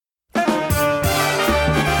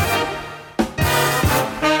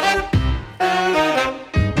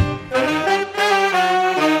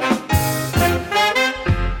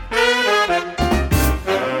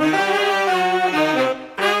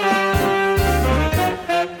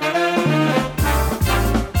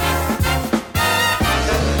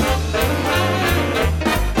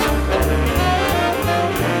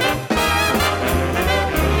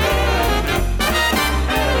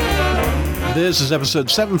This is episode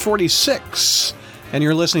 746, and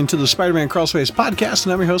you're listening to the Spider-Man Crawlspace podcast,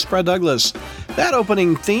 and I'm your host, Brad Douglas. That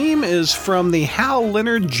opening theme is from the Hal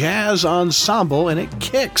Leonard Jazz Ensemble, and it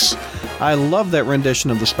kicks. I love that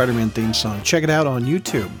rendition of the Spider-Man theme song. Check it out on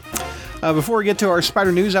YouTube. Before we get to our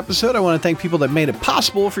Spider News episode, I want to thank people that made it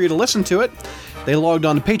possible for you to listen to it. They logged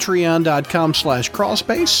on to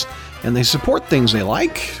patreon.com/crawlspace, and they support things they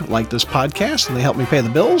like this podcast, and they help me pay the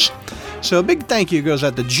bills. So a big thank you goes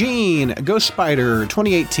out to Gene, Ghost Spider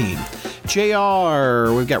 2018,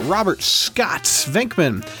 JR, we've got Robert Scott,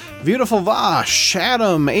 Vinkman, Beautiful Vosh,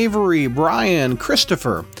 Adam, Avery, Brian,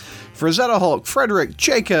 Christopher, Frazetta Hulk, Frederick,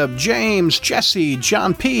 Jacob, James, Jesse,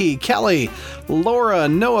 John P, Kelly, Laura,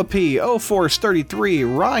 Noah P, O-Force 33,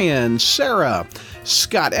 Ryan, Sarah,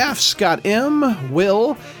 Scott F, Scott M,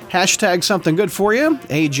 Will, hashtag something good for you,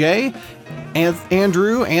 AJ,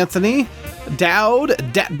 Andrew, Anthony, Dowd,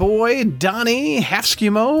 Datboy, Donnie,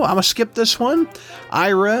 Half-Skimo, I'm gonna skip this one,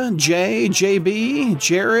 Ira, Jay, JB,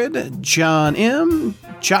 Jared, John M,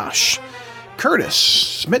 Josh,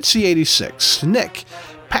 Curtis, Mitzi86, Nick,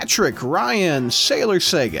 Patrick, Ryan, Sailor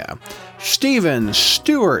Sega, Steven,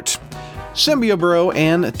 Stewart, Symbiobro,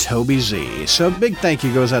 and Toby Z. So a big thank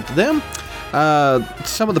you goes out to them.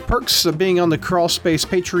 Some of the perks of being on the Crawlspace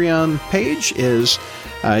Patreon page is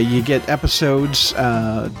you get episodes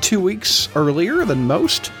 2 weeks earlier than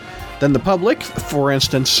the public. For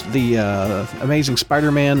instance, the Amazing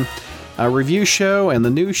Spider-Man review show and the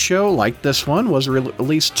news show, like this one, was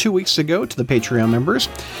released 2 weeks ago to the Patreon members.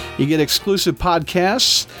 You get exclusive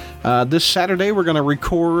podcasts. This Saturday, we're going to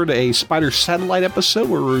record a Spider Satellite episode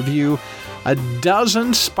where we review a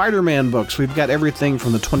dozen Spider-Man books. We've got everything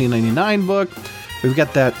from the 2099 book. We've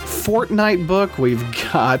got that Fortnite book. We've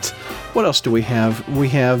got... What else do we have? We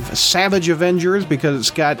have Savage Avengers because it's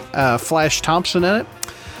got Flash Thompson in it.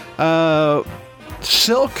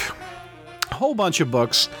 Silk. A whole bunch of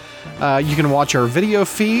books. You can watch our video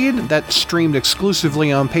feed that's streamed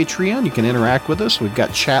exclusively on Patreon. You can interact with us. We've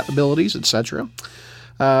got chat abilities, etc.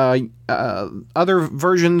 Other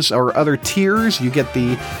versions or other tiers, you get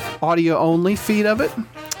the audio-only feed of it.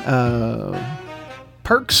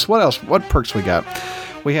 Perks? What else? What perks we got?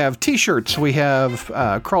 We have t-shirts. We have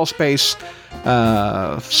Crawlspace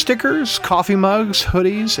stickers, coffee mugs,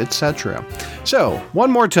 hoodies, etc. So,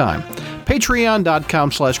 one more time.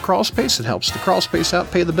 Patreon.com/crawlspace. It helps the Crawlspace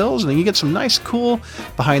out, pay the bills, and then you get some nice, cool,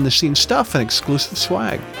 behind-the-scenes stuff and exclusive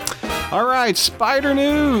swag. All right, Spider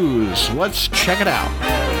News. Let's check it out.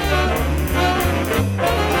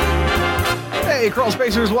 Hey,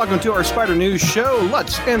 Crawlspacers, welcome to our Spider News show.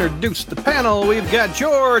 Let's introduce the panel. We've got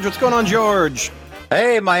George. What's going on, George?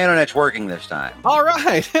 Hey, my internet's working this time. All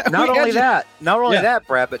right. Not only that,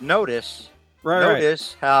 Brad, but notice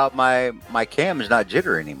how my cam is not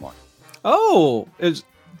jittery anymore. Oh,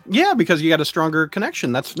 because you got a stronger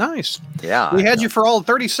connection. That's nice. Yeah, we had you for all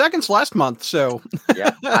 30 seconds last month, so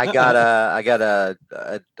yeah, I got a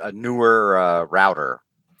newer router.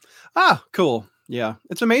 Ah, cool. Yeah,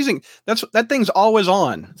 it's amazing. That thing's always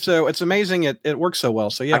on, so it's amazing it works so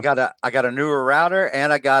well. So yeah, I got a newer router,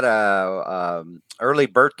 and I got a early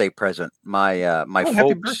birthday present. My folks.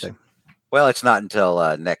 Happy birthday. Well, it's not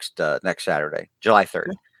until next Saturday, July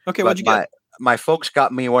 3rd. Okay, what'd you get? My folks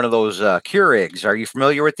got me one of those Keurigs. Are you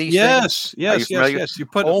familiar with these things? Yes. You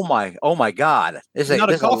put. Oh my God! This is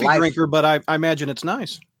not a coffee drinker, but I imagine it's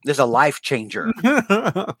nice. This is a life changer.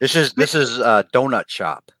 This is a donut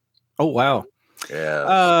shop. Oh wow!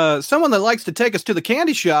 Yeah. Someone that likes to take us to the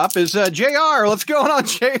candy shop is JR. What's going on,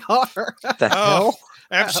 JR? The hell?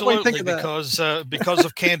 Absolutely, because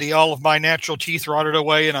of candy, all of my natural teeth rotted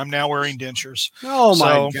away, and I'm now wearing dentures. Oh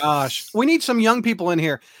my gosh! We need some young people in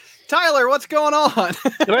here. Tyler, what's going on?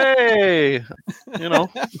 Hey,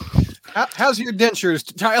 how's your dentures,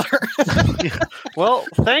 Tyler? Well,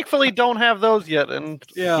 thankfully, don't have those yet, and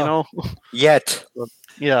yet.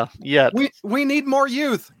 Yeah, yet. We need more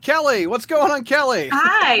youth. Kelly, what's going on, Kelly?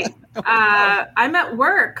 Hi, I'm at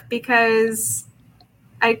work because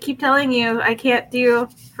I keep telling you I can't do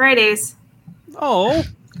Fridays. Oh.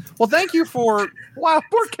 Well, thank you for... Wow,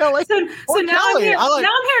 poor Kelly. So now I'm here. Now I'm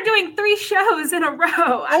here doing 3 shows in a row.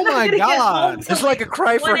 Oh my God! It's like a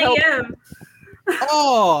cry for help.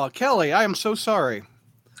 Oh, Kelly, I am so sorry.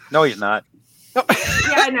 No, he's not. Yeah,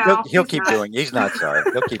 I know. He'll keep doing it. He's not sorry.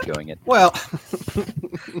 He'll keep doing it. Well,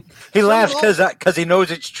 he laughs because he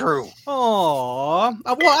knows it's true. Oh,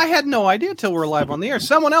 well, I had no idea till we're live on the air.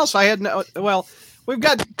 Someone else I had no. Well, we've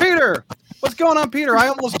got Peter. What's going on, Peter? I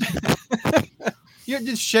almost. You're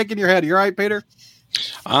just shaking your head. You all right, Peter?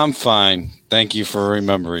 I'm fine. Thank you for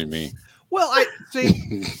remembering me. Well, I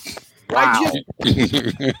see. Wow.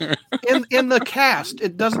 In the cast,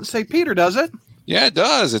 it doesn't say Peter, does it? Yeah, it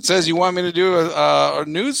does. It says you want me to do a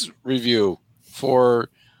news review for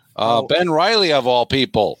Ben Riley, of all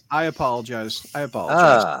people. I apologize.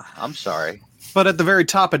 I'm sorry. But at the very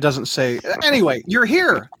top, it doesn't say. Anyway, you're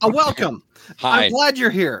here. Welcome. Hi. I'm glad you're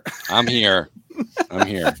here. I'm here.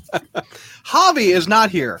 Javi is not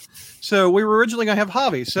here. So we were originally going to have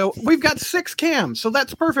Javi. So we've got 6 cams. So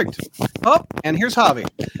that's perfect. Oh, and here's Javi.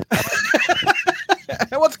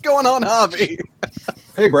 What's going on, Javi?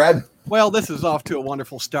 Hey, Brad. Well, this is off to a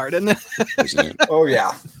wonderful start, isn't it? Oh,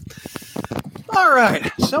 yeah. All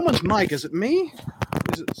right. Someone's mic. Is it me?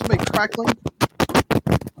 Is it somebody crackling?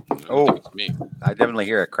 Oh, It's me. I definitely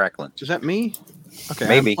hear it crackling. Is that me? Okay.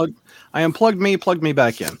 Maybe. I unplugged me, plugged me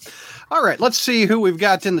back in. All right, let's see who we've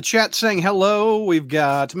got in the chat saying hello. We've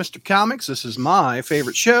got Mr. Comics. This is my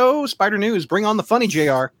favorite show. Spider News. Bring on the funny,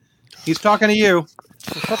 JR. He's talking to you.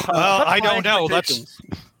 Well, I don't know. That's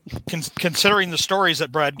considering the stories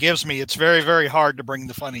that Brad gives me, it's very, very hard to bring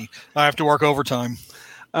the funny. I have to work overtime.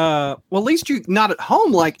 Well, at least you're not at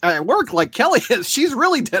home like at work like Kelly is. She's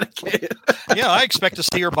really dedicated. Yeah, I expect to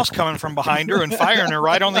see her boss coming from behind her and firing her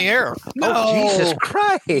right on the air. No. Oh, Jesus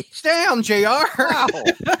Christ. Damn, JR. Wow.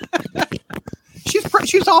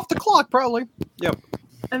 She's off the clock, probably. Yep.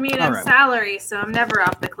 I mean, All I'm right. salary, so I'm never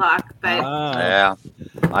off the clock. But Yeah.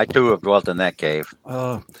 I too have dwelt in that cave.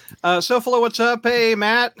 Sofalo, what's up? Hey,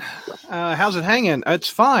 Matt. How's it hanging? It's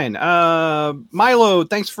fine. Milo,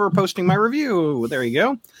 thanks for posting my review. There you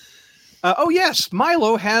go. Oh, yes.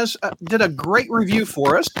 Milo did a great review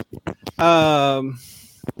for us.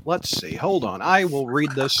 Let's see. Hold on. I will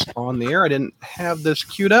read this on the air. I didn't have this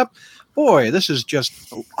queued up. Boy, this is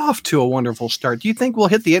just off to a wonderful start. Do you think we'll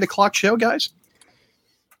hit the 8 o'clock show, guys?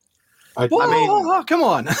 Come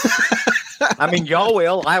on. I mean, y'all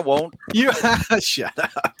will. I won't. You shut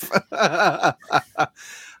up.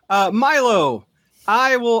 Milo,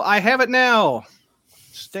 I have it now.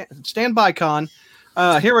 Stand by, Con.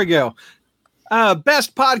 Here we go.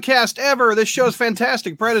 Best podcast ever. This show's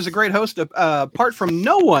fantastic. Brett is a great host, apart from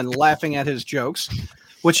no one laughing at his jokes,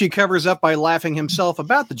 which he covers up by laughing himself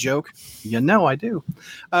about the joke. You know I do.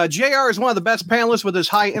 JR is one of the best panelists with his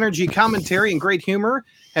high energy commentary and great humor.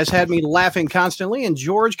 Has had me laughing constantly, and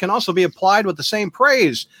George can also be applied with the same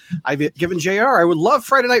praise. I've given JR. I would love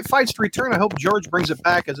Friday Night Fights to return. I hope George brings it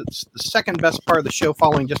back, as it's the second best part of the show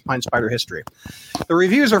following Just Pine Spider history. The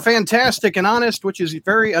reviews are fantastic and honest, which is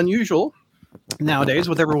very unusual nowadays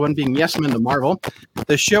with everyone being yes men to Marvel.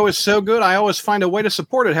 The show is so good, I always find a way to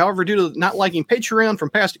support it. However, due to not liking Patreon from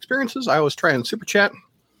past experiences, I always try and super chat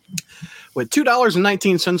with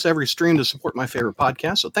 $2.19 every stream to support my favorite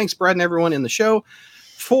podcast. So thanks, Brad, and everyone in the show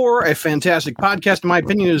for a fantastic podcast. In my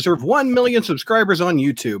opinion, you deserve 1 million subscribers on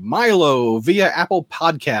YouTube. Milo via Apple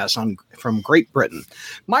Podcasts from Great Britain.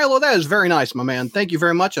 Milo, that is very nice, my man. Thank you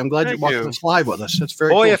very much. I'm glad you're watching this live with us. That's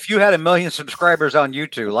very cool. If you had 1 million subscribers on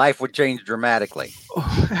YouTube, life would change dramatically.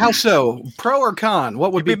 How so? Pro or con?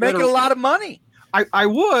 What would You'd be making a lot of money. I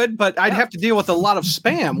would, but I'd have to deal with a lot of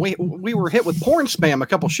spam. We were hit with porn spam a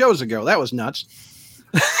couple shows ago. That was nuts.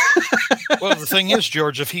 Well, the thing is,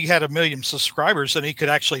 George, if he had 1 million subscribers, then he could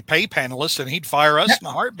actually pay panelists, and he'd fire us in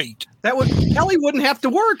a heartbeat. Kelly wouldn't have to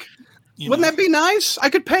work. Wouldn't that be nice? I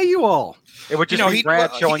could pay you all. It would just be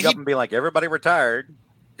Brad showing up and be like, "Everybody retired."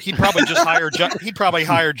 He'd probably just hire. He'd probably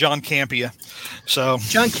hire John Campia. So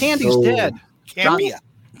John Candy's dead. Campia.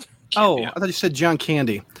 Oh, I thought you said John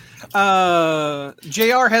Candy.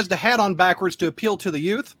 JR has the hat on backwards to appeal to the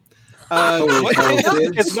youth.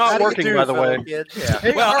 It's not working, by the way.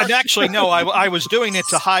 Yeah. Well, and actually, no, I was doing it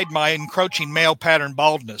to hide my encroaching male pattern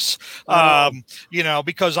baldness.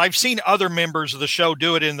 Because I've seen other members of the show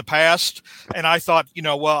do it in the past, and I thought,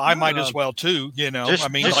 I might as well too. Just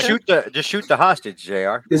shoot the hostage,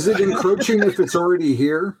 JR. Is it encroaching if it's already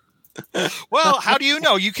here? Well, how do you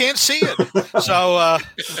know? You can't see it. So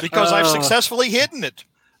because I've successfully hidden it.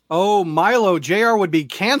 Oh, Milo, JR would be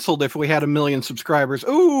canceled if we had 1 million subscribers.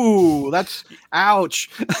 Ooh, that's ouch.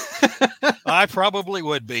 I probably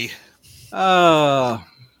would be.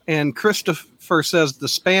 And Christopher says the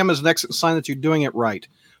spam is an excellent sign that you're doing it right.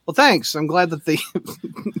 Well, thanks. I'm glad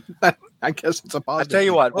that I guess it's a positive. I tell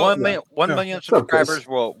you what, 1 million subscribers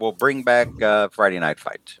will bring back Friday Night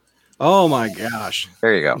Fights. Oh my gosh.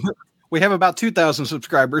 There you go. We have about 2,000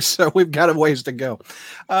 subscribers, so we've got a ways to go.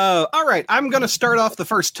 All right, I'm going to start off the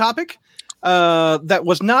first topic that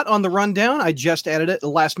was not on the rundown. I just added it at the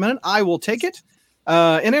last minute. I will take it.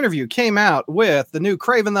 An interview came out with the new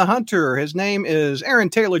Kraven the Hunter. His name is Aaron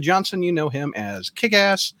Taylor Johnson. You know him as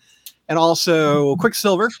Kick-Ass and also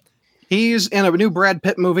Quicksilver. He's in a new Brad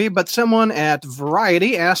Pitt movie, but someone at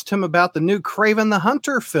Variety asked him about the new Kraven the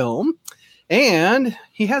Hunter film, and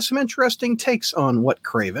he has some interesting takes on what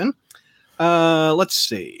Kraven. Let's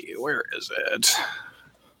see. Where is it?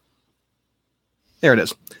 There it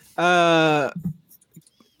is.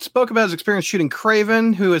 Spoke about his experience shooting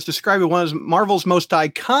Kraven, who is described as one of Marvel's most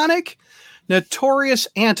iconic, notorious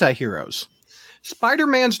anti-heroes.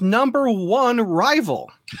 Spider-Man's #1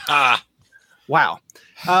 rival. Wow.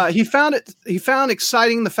 He found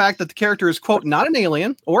exciting the fact that the character is, quote, not an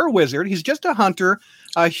alien or a wizard. He's just a hunter,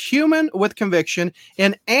 a human with conviction,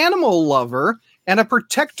 an animal lover, and a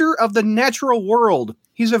protector of the natural world.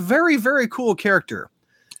 He's a very, very cool character.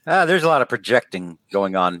 There's a lot of projecting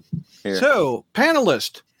going on here. So,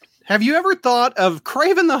 panelist, have you ever thought of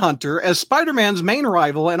Kraven the Hunter as Spider-Man's main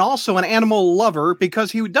rival and also an animal lover,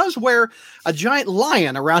 because he does wear a giant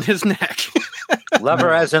lion around his neck?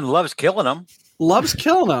 Lover as in loves killing him. Loves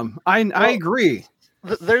killing him. I agree.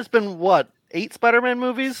 There's been, 8 Spider-Man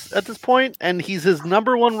movies at this point, and he's his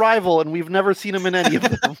 #1 rival, and we've never seen him in any of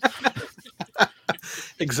them.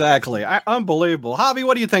 Exactly. Unbelievable. Javi,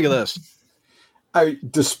 what do you think of this?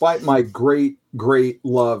 Despite my great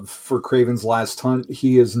love for Kraven's Last Hunt,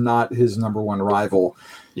 he is not his #1 rival.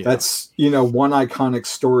 Yeah. That's, one iconic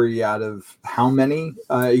story out of how many?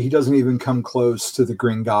 He doesn't even come close to the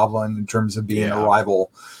Green Goblin in terms of being a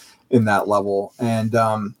rival in that level. And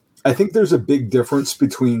I think there's a big difference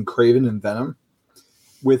between Kraven and Venom.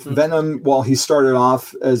 With Venom, while he started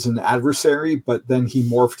off as an adversary, but then he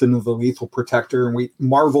morphed into the Lethal Protector, and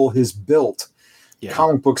Marvel has built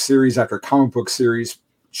comic book series after comic book series,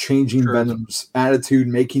 changing Venom's attitude,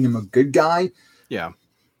 making him a good guy. Yeah.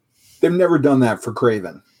 They've never done that for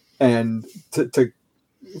Kraven. And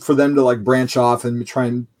for them to branch off and try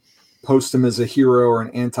and post him as a hero or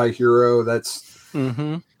an anti-hero, that's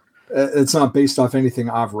it's not based off anything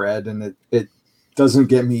I've read, and it doesn't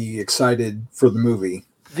get me excited for the movie.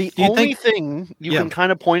 The only thing you can kind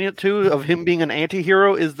of point it to of him being an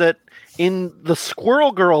anti-hero is that in the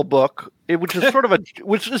Squirrel Girl book, which is sort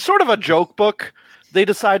of a joke book, they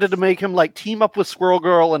decided to make him team up with Squirrel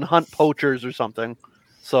Girl and hunt poachers or something.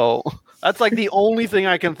 So that's the only thing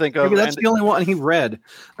I can think of. Maybe that's the only one he read.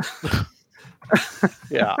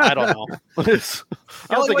 Yeah, I don't know. I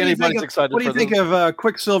don't think anybody's excited. What do you think of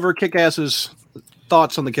Quicksilver Kick-Ass's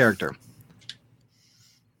thoughts on the character?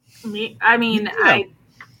 I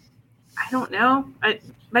don't know.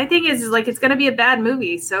 My thing is it's going to be a bad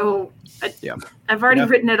movie, so I've already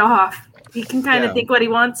written it off. He can kind of think what he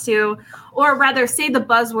wants to, or rather say the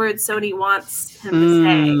buzzwords Sony wants him to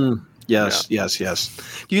say. Yes.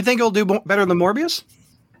 Do you think he'll do better than Morbius?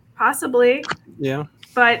 Possibly. Yeah.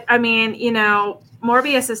 But,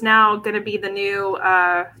 Morbius is now going to be the new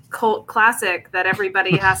cult classic that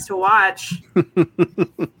everybody has to watch.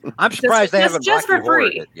 I'm surprised they haven't Rocky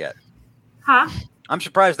Horrored it yet. Huh? I'm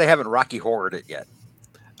surprised they haven't Rocky Horrored it yet.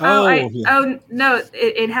 No,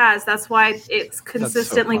 it has. That's why it's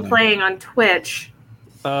consistently playing on Twitch.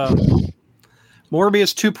 Morbius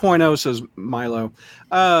 2.0, says Milo.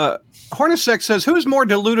 Hornacek says, who's more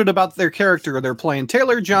deluded about their character they're playing?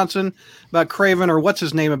 Taylor Johnson about Kraven, or what's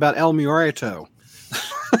his name about El Muerto?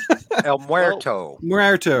 El Muerto.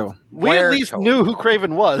 Muerto. We at least knew who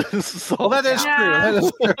Kraven was. So. Well, that is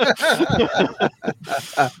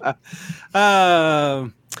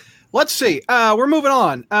true. Let's see. We're moving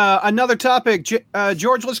on. Another topic.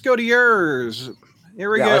 George, let's go to yours.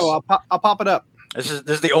 Here we go. I'll pop it up. This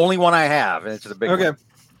is the only one I have, and it's the big one.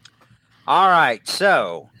 All right.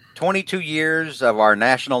 So 22 years of our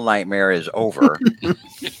national nightmare is over.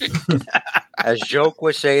 As Joe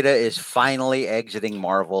Quesada is finally exiting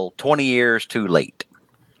Marvel 20 years too late.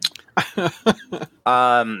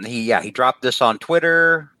 He dropped this on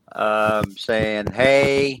Twitter saying,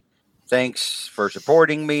 hey, thanks for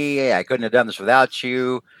supporting me. I couldn't have done this without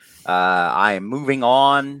you. I am moving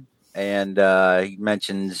on. And he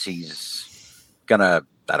mentions he's going to,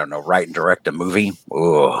 write and direct a movie.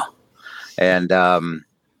 Ugh. And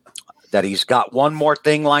that he's got one more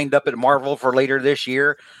thing lined up at Marvel for later this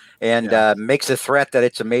year. And makes a threat that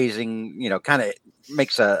it's amazing, kind of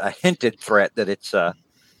makes a hinted threat that it's going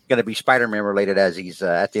to be Spider-Man related, as he's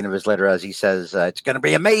at the end of his letter, as he says, it's going to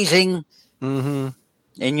be amazing. Mm-hmm.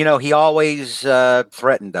 And, he always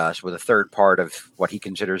threatened us with a third part of what he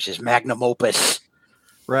considers his magnum opus.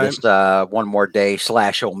 Right. Just one more day /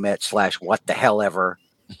 omit / what the hell ever.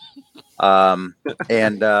 I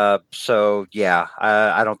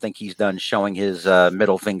don't think he's done showing his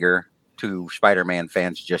middle finger to Spider-Man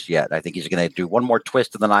fans just yet. I think he's going to do one more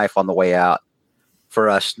twist of the knife on the way out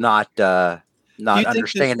for us not not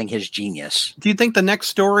understanding his genius. Do you think the next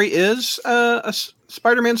story is a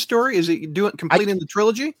Spider-Man story? Is it completing the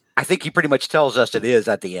trilogy? I think he pretty much tells us it is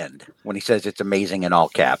at the end when he says it's amazing in all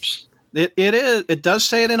caps. It is. It does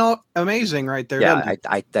say it in all amazing right there. Yeah,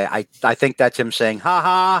 I think that's him saying, "Ha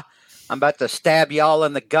ha! I'm about to stab y'all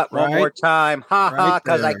in the gut one more time, ha ha!"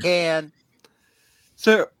 Because I can.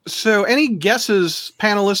 So any guesses,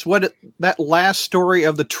 panelists, what that last story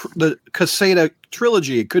of the Quesada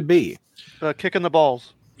trilogy could be? Kicking the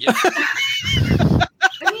balls. Yeah.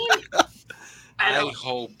 I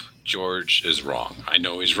hope George is wrong. I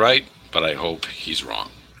know he's right, but I hope he's wrong.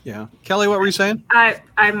 Yeah. Kelly, what were you saying?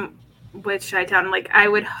 I'm with Chi-Town. Like, I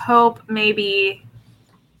would hope maybe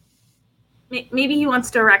he wants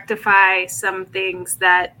to rectify some things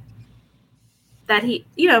that he,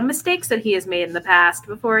 mistakes that he has made in the past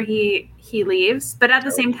before he leaves. But at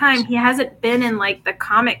the same time, he hasn't been in like the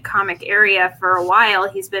comic area for a while.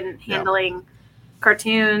 He's been handling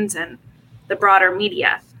cartoons and the broader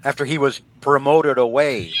media. After he was promoted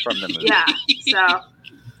away from the movie. Yeah. So.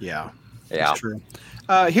 Yeah. That's true.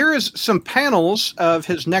 Here is some panels of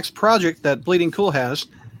his next project that Bleeding Cool has.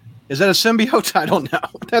 Is that a symbiote? I don't know.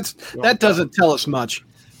 That doesn't tell us much,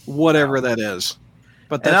 whatever that is.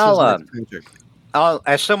 But that's his next project.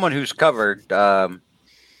 As someone who's covered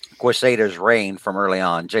Quesada's reign from early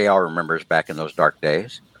on, JR remembers back in those dark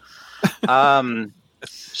days.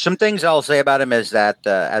 Some things I'll say about him is that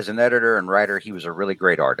as an editor and writer, he was a really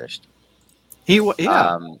great artist.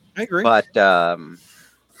 I agree. But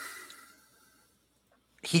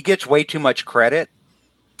he gets way too much credit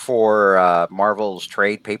for Marvel's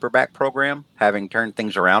trade paperback program, having turned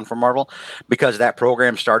things around for Marvel, because that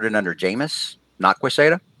program started under Jameis, not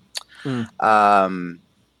Quesada. And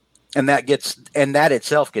that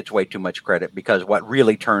itself gets way too much credit, because what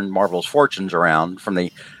really turned Marvel's fortunes around from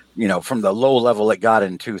the low level it got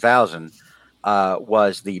in 2000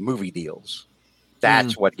 was the movie deals.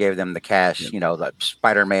 That's what gave them the cash. The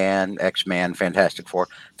Spider-Man, X-Men, Fantastic Four.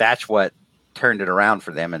 That's what turned it around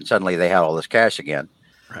for them, and suddenly they had all this cash again.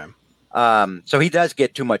 Right. So he does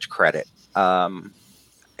get too much credit.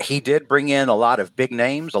 He did bring in a lot of big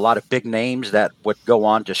names that would go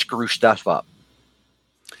on to screw stuff up.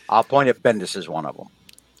 I'll point at Bendis as one of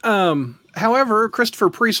them. However, Christopher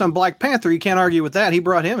Priest on Black Panther, you can't argue with that. He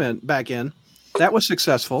brought him back in. That was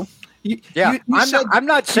successful. I'm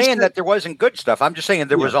not saying that there wasn't good stuff. I'm just saying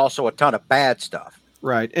there was also a ton of bad stuff.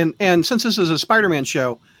 Right. And since this is a Spider-Man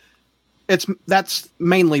show, that's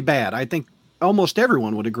mainly bad. I think almost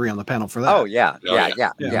everyone would agree on the panel for that. Oh, yeah.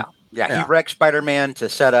 He wrecked Spider-Man to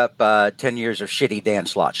set up 10 years of shitty Dan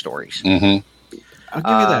Slott stories. Mm-hmm.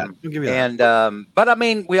 I'll give you that. And but I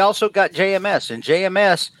mean, we also got JMS, and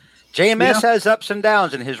JMS has ups and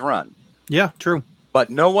downs in his run. Yeah, true. But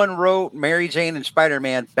no one wrote Mary Jane and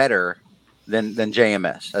Spider-Man better than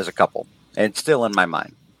JMS as a couple, and it's still in my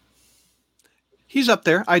mind. He's up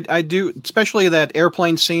there. I do, especially that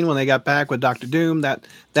airplane scene when they got back with Dr. Doom.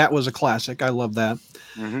 That was a classic. I love that.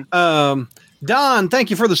 Mm-hmm. Don, thank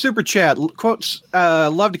you for the super chat. Quotes,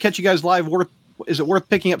 love to catch you guys live. Is it worth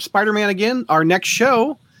picking up Spider-Man again? Our next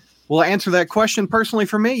show will answer that question personally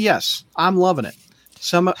for me. Yes, I'm loving it.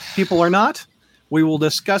 Some people are not. We will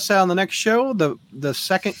discuss that on the next show. The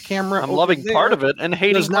second camera. I'm loving part of it and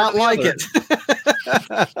hating does not like it.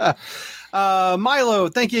 Milo,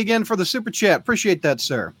 thank you again for the super chat. Appreciate that,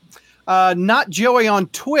 sir. Not Joey on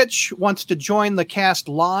Twitch wants to join the cast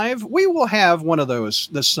live. We will have one of those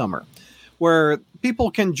this summer where people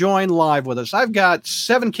can join live with us. I've got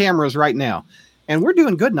 7 cameras right now, and we're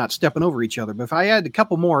doing good not stepping over each other. But if I add a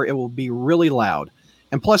couple more, it will be really loud.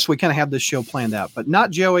 And plus, we kind of have this show planned out. But not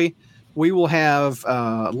Joey. We will have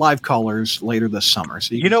live callers later this summer.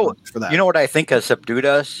 So for that. You know what I think has subdued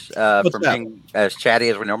us from being as chatty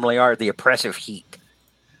as we normally are? The oppressive heat.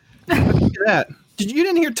 Look at that. You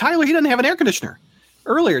didn't hear Tyler? He doesn't have an air conditioner.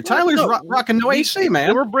 Earlier, Tyler's rocking no AC,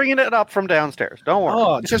 man. We're bringing it up from downstairs. Don't worry.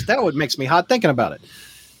 Oh, just that would makes me hot thinking about it.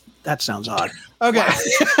 That sounds odd. Okay.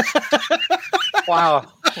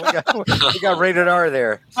 Wow. We got rated R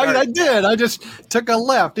there. I did. I just took a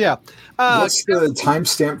left. Yeah. What's the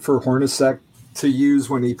timestamp for Hornacek to use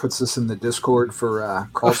when he puts this in the Discord for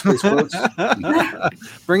crawl space quotes?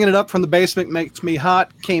 Bringing it up from the basement makes me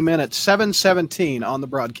hot. Came in at 7:17 on the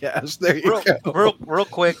broadcast. There you go. Real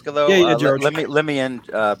quick though. George. Let me end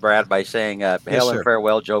Brad by saying, hail and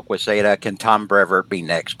farewell, Joe Quesada. Can Tom Brevoort be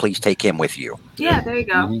next? Please take him with you. Yeah, there you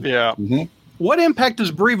go. Mm-hmm. Yeah. Mm-hmm. What impact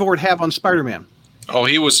does Brevoort have on Spider-Man? Oh,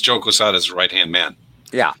 he was Joe Quesada's right-hand man.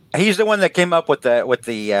 Yeah, he's the one that came up with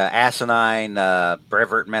the asinine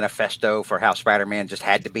Brevoort manifesto for how Spider-Man just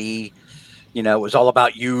had to be. It was all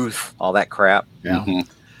about youth, all that crap. Yeah,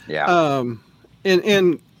 mm-hmm. Yeah.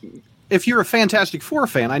 And if you're a Fantastic Four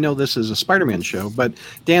fan, I know this is a Spider-Man show, but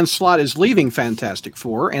Dan Slott is leaving Fantastic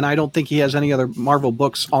Four, and I don't think he has any other Marvel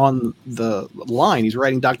books on the line. He's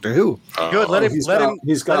writing Doctor Who. Good.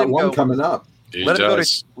 He's got one coming up. Let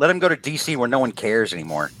him go to DC where no one cares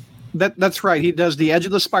anymore. That's right. He does the Edge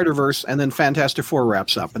of the Spider-Verse, and then Fantastic Four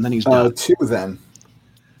wraps up, and then he's done. 2 then.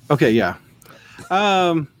 Okay, yeah.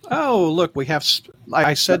 Look, we have.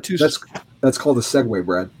 I said two. That's called a segue,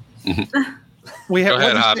 Brad. We have. Go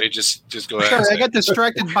ahead, Hobby. Just go ahead. Sorry, I got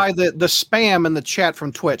distracted by the spam in the chat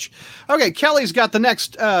from Twitch. Okay, Kelly's got the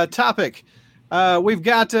next topic. We've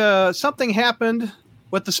got something happened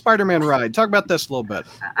with the Spider-Man ride. Talk about this a little bit.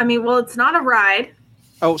 I mean, well, it's not a ride.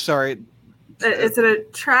 Oh, sorry. It's an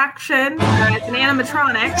attraction. It's an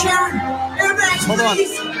animatronic. Hold on.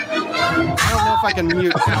 I don't know if I can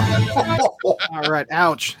mute. All right.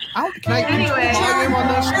 Ouch. Can I Anyway. volume on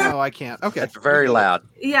this? No, I can't. Okay. It's very loud.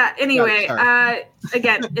 Yeah. Anyway, Sorry.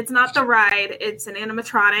 again, it's not the ride. It's an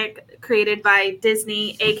animatronic created by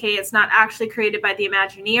Disney, aka it's not actually created by the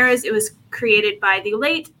Imagineers. It was created by the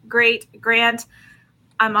late great Grant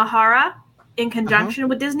Imahara in conjunction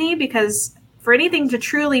with Disney, because for anything to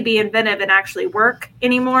truly be inventive and actually work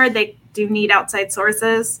anymore, they do need outside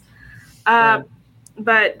sources.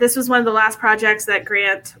 But this was one of the last projects that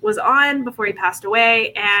Grant was on before he passed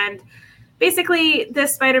away. And basically,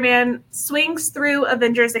 this Spider-Man swings through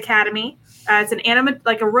Avengers Academy. It's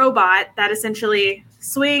like a robot that essentially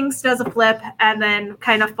swings, does a flip, and then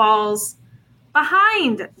kind of falls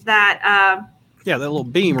behind that. That little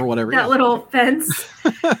beam or whatever. That little fence.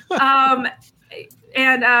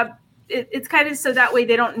 It's kind of so that way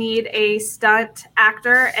they don't need a stunt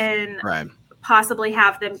actor and possibly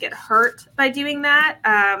have them get hurt by doing that.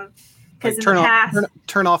 Because in the past,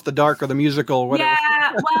 turn off the dark or the musical or whatever.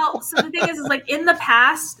 Yeah, well, so the thing is like in the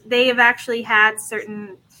past, they have actually had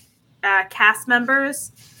certain cast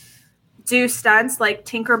members do stunts like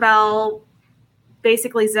Tinkerbell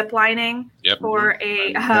basically ziplining for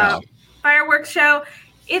a fireworks show.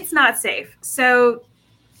 It's not safe. So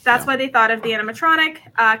that's why they thought of the animatronic.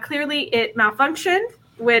 Clearly, it malfunctioned,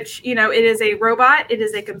 which, it is a robot. It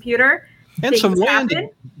is a computer. And some wind.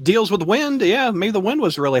 Deals with wind. Yeah, maybe the wind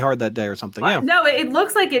was really hard that day or something. Yeah. No, it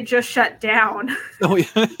looks like it just shut down. Oh, yeah.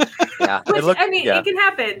 Yeah. Which, it can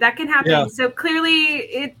happen. That can happen. Yeah. So clearly,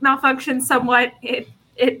 it malfunctioned somewhat.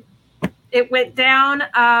 It went down.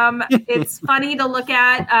 It's funny to look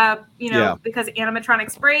at, because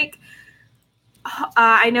animatronics break.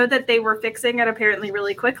 I know that they were fixing it apparently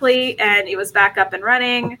really quickly, and it was back up and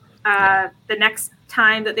running. The next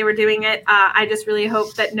time that they were doing it, I just really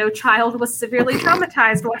hope that no child was severely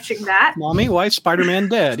traumatized watching that. Mommy, why is Spider-Man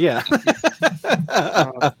dead? Yeah.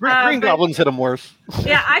 Green Goblin's hit him worse.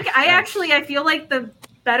 Yeah, I feel like the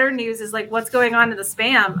better news is like what's going on in the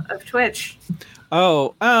spam of Twitch.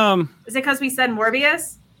 Oh, is it because we said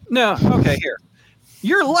Morbius? No. Okay, here.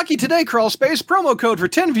 You're lucky today, Crawl Space. Promo code for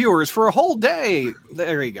 10 viewers for a whole day.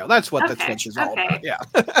 There you go. That's what the Twitch is all about. Yeah.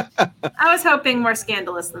 I was hoping more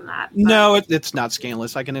scandalous than that. But. No, it's not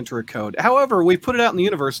scandalous. I can enter a code. However, we put it out in the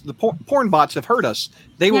universe. The porn bots have heard us.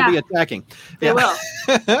 They will be attacking. They will.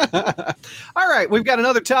 All right. We've got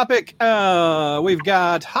another topic. We've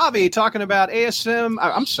got Javi talking about AF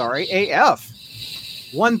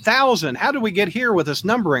 1000. How did we get here with this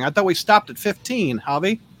numbering? I thought we stopped at 15,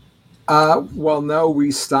 Javi. Well, no,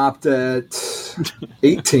 we stopped at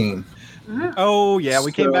 18. Oh, yeah.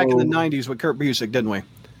 We came back in the 90s with Kurt Busiek, didn't we?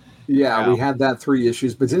 Yeah, we had that 3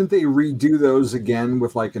 issues. But didn't they redo those again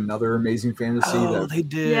with like another Amazing Fantasy? Oh, they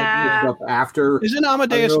did. Yeah. Up after. Isn't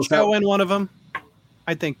Amadeus Cho in one of them?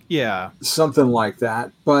 I think, yeah. Something like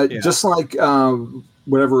that. But just like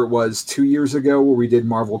whatever it was 2 years ago where we did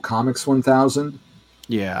Marvel Comics 1000.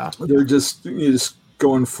 Yeah. They're just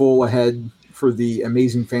going full ahead for the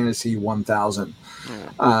Amazing Fantasy 1000.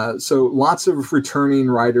 So lots of returning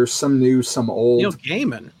writers, some new, some old. Neil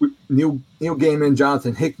Gaiman,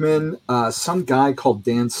 Jonathan Hickman, some guy called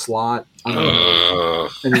Dan Slott. I don't know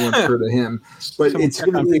if anyone's heard of him, but it's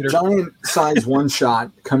going to be a giant size one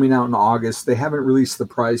shot coming out in August. They haven't released the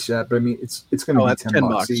price yet, but I mean, it's going to be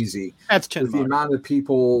 $10 easy. That's $10. With the amount of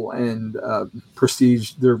people and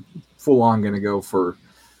prestige, they're full on going to go for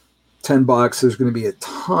 $10. There's going to be a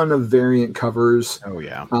ton of variant covers. Oh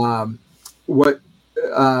yeah. What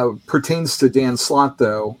pertains to Dan Slott,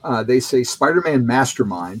 though, they say Spider-Man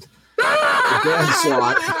Mastermind, Dan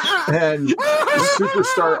Slott, and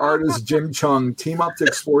superstar artist Jim Chung team up to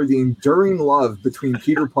explore the enduring love between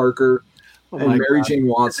Peter Parker and Mary Jane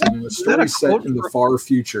Watson, a story set in the far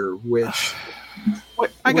future, which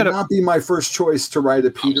would not be my first choice to write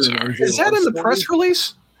a Peter and MJ. Is that in the press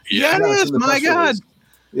release? Yeah, it is. My God.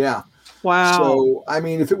 Yeah. Wow. So, I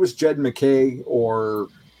mean, if it was Jed McKay or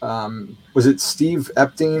was it Steve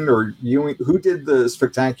Epting or Ewing? Who did the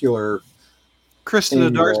spectacular? Kristen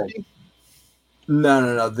Odarski?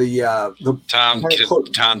 No. The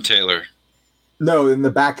Tom Taylor. No, in the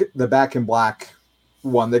back in black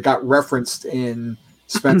one that got referenced in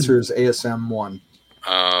Spencer's ASM one.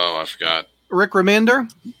 Oh, I forgot. Rick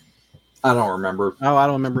Remender? I don't remember. Oh, I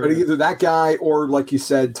don't remember. But either that guy or, like you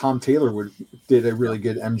said, Tom Taylor did a really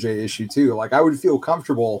good MJ issue too. Like I would feel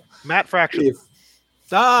comfortable. Matt Fraction.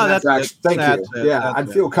 Thank you. Yeah,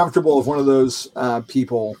 I'd feel comfortable if one of those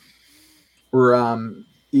people were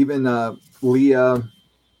even Leah.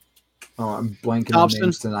 Oh, I'm blanking on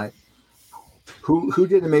names tonight. Who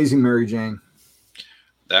did Amazing Mary Jane?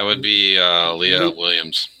 That would be Leah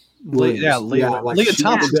Williams. Leah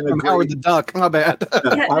Thompson from Howard the Duck. My bad.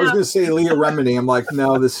 I was going to say Leah Remini. I'm like,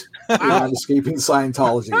 no, this is not escaping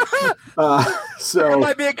Scientology. So that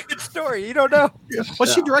might be a good story. You don't know. Well,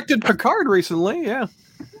 she directed Picard recently. Yeah.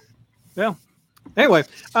 Anyway,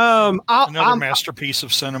 another masterpiece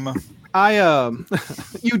of cinema.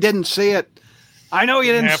 You didn't see it. I know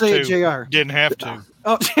you didn't see it, JR. Didn't have to.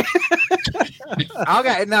 Oh.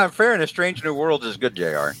 Okay, now in fairness, Strange New Worlds is good,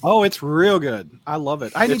 JR. Oh, it's real good. I love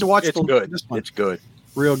it. I need to watch this one. It's good.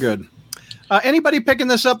 Real good. Anybody picking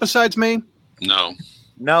this up besides me? No.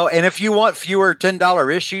 And if you want fewer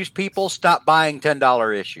 $10 issues, people, stop buying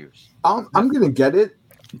 $10 issues. I'm going to get it,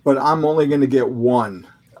 but I'm only going to get one.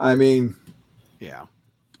 I mean, yeah.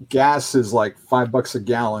 Gas is like $5 a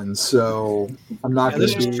gallon, so I'm not going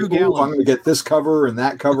to be. I'm going to get this cover and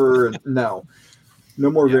that cover, and no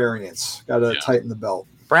more variants. Got to tighten the belt.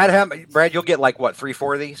 Brad, you'll get like what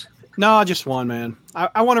 3-4 of these? No, just one, man.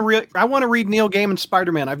 I want to read Neil Gaiman's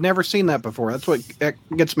Spider-Man. I've never seen that before. That's what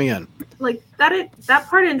gets me in. Like that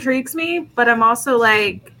part intrigues me, but I'm also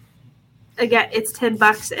like, again, it's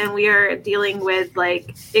 $10, and we are dealing with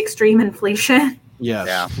like extreme inflation.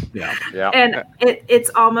 Yes. Yeah. And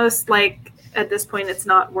it's almost like at this point it's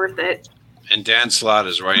not worth it. And Dan Slott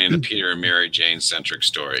is writing the Peter and Mary Jane centric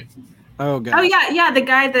story. Oh god. Oh yeah, the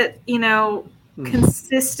guy that,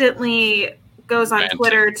 consistently goes on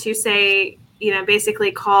Twitter to say,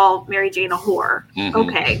 basically call Mary Jane a whore. Mm-hmm.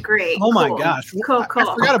 Okay, great. Oh my gosh. Cool. I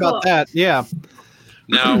forgot about that. Yeah.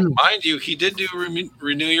 Now, mind you, he did do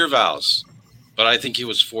Renew Your Vows, but I think he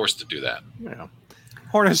was forced to do that. Yeah.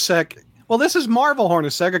 Hornacek. Well, this is Marvel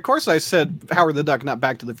Hornacek. Of course, I said Howard the Duck, not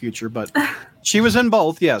Back to the Future, but she was in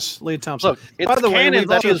both. Yes, Leah Thompson. Look, it's canon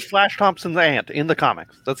that is Flash Thompson's aunt in the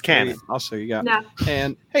comics. That's canon. Also, you got. Yeah.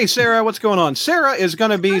 And hey, Sarah, what's going on? Sarah is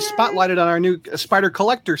going to be spotlighted on our new Spider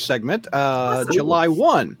Collector segment, July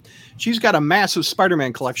 1. She's got a massive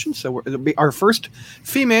Spider-Man collection, so it'll be our first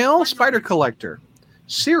female Spider Collector.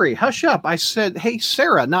 Siri, hush up! I said, "Hey,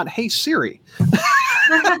 Sarah," not "Hey, Siri."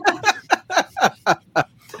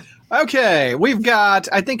 Okay, we've got,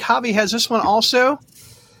 I think Javi has this one also.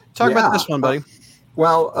 Talk about this one, buddy.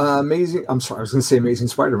 Amazing. I'm sorry, I was going to say Amazing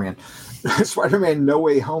Spider-Man. Spider-Man No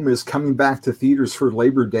Way Home is coming back to theaters for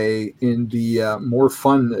Labor Day in the More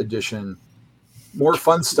Fun edition, More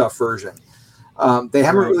Fun Stuff version. They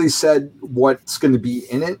haven't really said what's going to be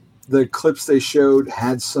in it. The clips they showed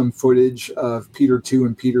had some footage of Peter 2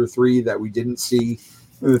 and Peter 3 that we didn't see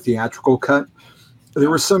in the theatrical cut. There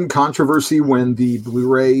was some controversy when the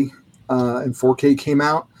Blu-ray and 4K came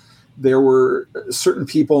out. There were certain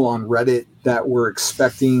people on Reddit that were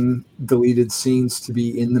expecting deleted scenes to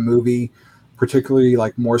be in the movie, particularly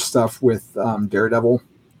like more stuff with Daredevil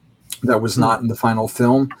that was not in the final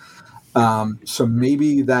film. So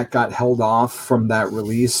maybe that got held off from that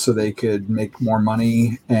release so they could make more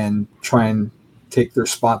money and try and take their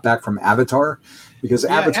spot back from Avatar, because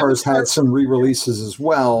Avatar's had some re-releases as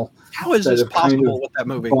well. How is this possible with that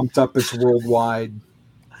movie? Bumped up its worldwide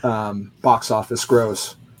box office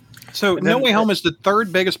gross. So No Way Home is the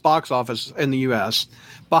third biggest box office in the U.S.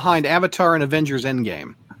 behind Avatar and Avengers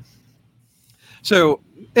Endgame. So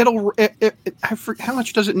how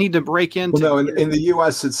much does it need to break into? Well, no, in the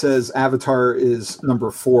U.S. it says Avatar is number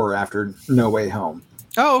 4 after No Way Home.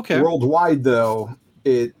 Oh, okay. Worldwide, though,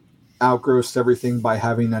 it outgrossed everything by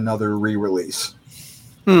having another re-release.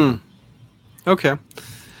 Okay.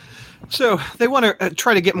 So they want to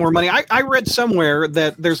try to get more money. I read somewhere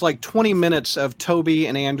that there's like 20 minutes of Toby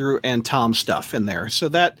and Andrew and Tom stuff in there. So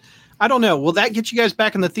that, I don't know. Will that get you guys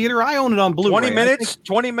back in the theater? I own it on Blu-ray.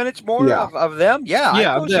 20 minutes more of them? Yeah.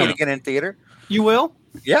 I will see it again in theater. You will?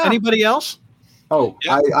 Yeah. Anybody else? Oh,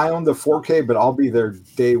 yeah. I own the 4K, but I'll be there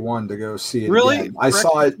day one to go see it. Really? Again.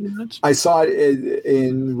 I saw it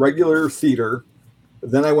in regular theater.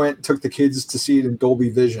 Then I took the kids to see it in Dolby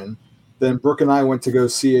Vision. Then Brooke and I went to go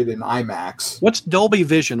see it in IMAX. What's Dolby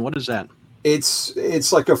Vision? What is that? It's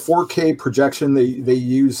like a 4K projection. They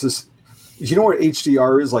use this. You know what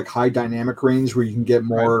HDR is, like high dynamic range, where you can get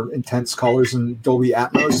more intense colors in Dolby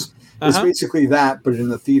Atmos. It's basically that, but in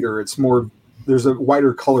the theater, it's more. There's a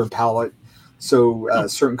wider color palette, so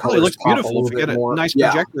certain colors it looks pop beautiful. a little If you bit get more. a nice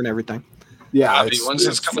projector and everything. Yeah, when's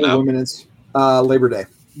this coming full out? luminance. Labor Day.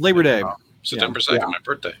 Labor Day. September 2nd, my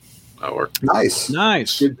birthday. That worked.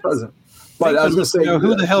 Nice. Good present. But I was going to say,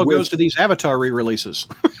 who the hell goes to these Avatar re-releases?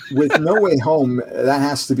 With No Way Home, that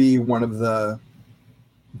has to be one of the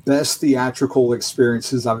best theatrical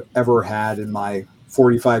experiences I've ever had in my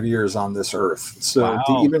 45 years on this earth. So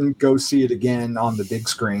to even go see it again on the big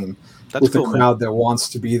screen with a crowd that wants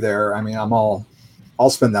to be there, I mean, I'll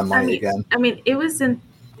spend that money again. I mean, it was in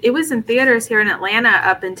theaters here in Atlanta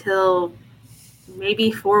up until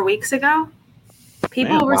maybe 4 weeks ago.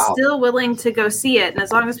 People were still willing to go see it, and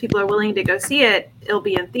as long as people are willing to go see it, it'll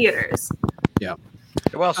be in theaters. Yeah.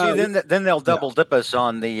 Well, see, then they'll double dip us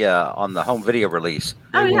on the home video release.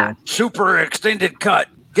 Oh yeah, super extended cut.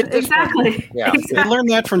 Get this exactly. Yeah, they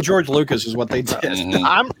learned that from George Lucas, is what they did.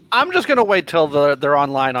 Mm-hmm. I'm just gonna wait till they're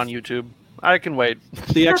online on YouTube. I can wait.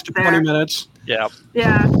 The extra 20 minutes. Yeah.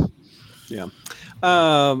 Yeah.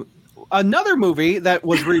 Another movie that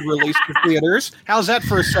was re-released to theaters. How's that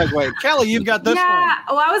for a segue? Kelly, you've got this one. Yeah.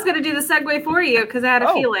 Well, I was going to do the segue for you because I had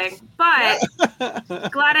a feeling, but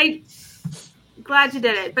glad you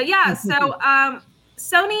did it. But yeah, so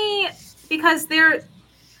Sony, because they'll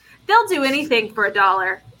do anything for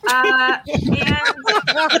 $1.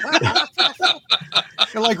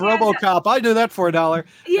 You're like RoboCop. I do that for $1.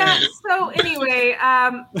 Yeah. So anyway,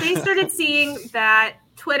 they started seeing that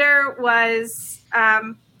Twitter was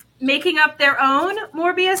making up their own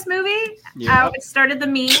Morbius movie. It started the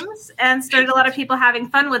memes and started a lot of people having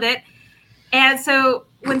fun with it. And so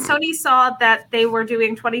when Sony saw that they were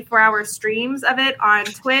doing 24-hour streams of it on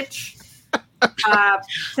Twitch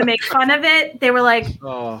to make fun of it, they were like,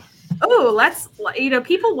 "Oh, let's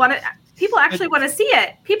people actually want to see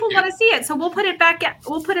it. People want to see it, so we'll put it back.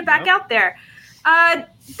 We'll put it back out there."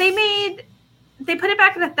 They put it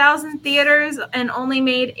back in 1,000 theaters and only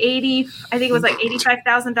made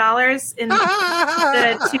 $85,000 in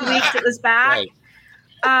the 2 weeks it was back.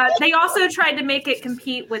 Right. They also tried to make it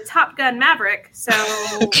compete with Top Gun Maverick, so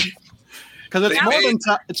because it's Morbin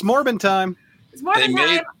time. It's Morbin time.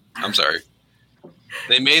 I'm sorry.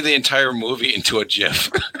 They made the entire movie into a GIF.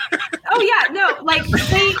 Oh yeah, no, like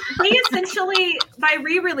they essentially, by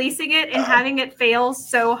re-releasing it and having it fail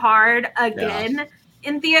so hard again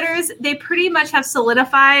in theaters, they pretty much have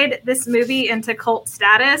solidified this movie into cult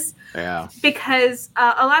status. Yeah. Because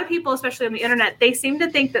a lot of people, especially on the internet, they seem to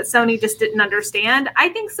think that Sony just didn't understand. I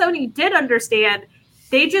think Sony did understand.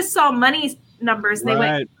 They just saw money numbers and they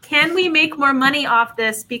went, "Can we make more money off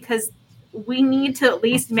this? Because we need to at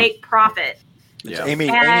least make profit." Yeah. Amy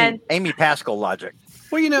Pascal logic.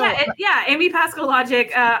 Well, Amy Pascal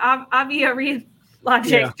logic, Avia Reed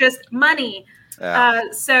logic, just money.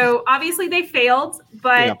 So obviously they failed,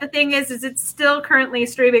 but the thing is it's still currently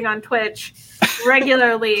streaming on Twitch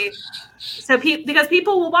regularly. So because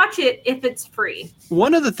people will watch it if it's free.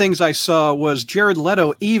 One of the things I saw was Jared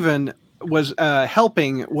Leto even was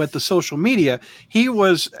helping with the social media. He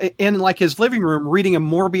was in like his living room reading a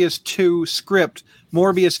Morbius 2 script,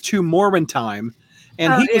 Morbius 2 Morbin time.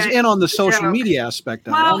 And he was in on the social media aspect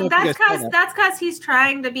of it. Well, that's because he's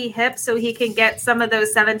trying to be hip so he can get some of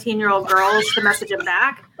those 17-year-old girls to message him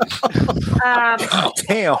back.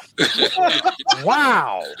 Damn.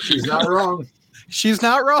 Wow. She's not wrong. She's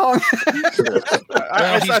not wrong. He's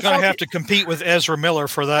going to have to compete with Ezra Miller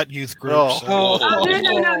for that youth group. No.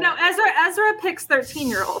 Ezra picks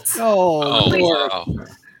 13-year-olds. Wow.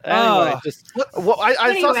 Anyway,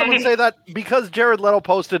 I saw someone say that because Jared Leto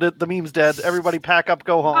posted it, the meme's dead. Everybody pack up,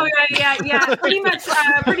 go home. Oh yeah. Pretty much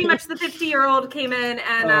the 50-year-old came in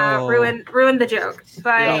and ruined the joke.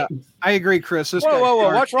 But I agree, Chris.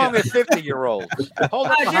 Whoa! What's wrong with 50-year-olds? Hold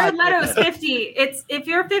on. Jared Leto's 50. If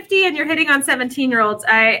you're 50 and you're hitting on 17-year-olds,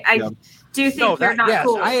 I do think you're not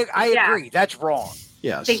cool. I agree. That's wrong.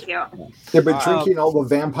 Yes. Thank you. Yeah, but drinking all the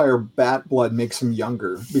vampire bat blood makes him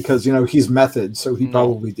younger because, he's method, so he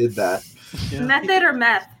probably did that. Yeah. Method or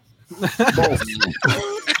meth? Both.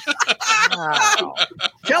 Wow.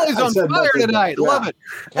 Kelly's on fire tonight. Yeah. Love it.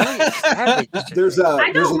 There's a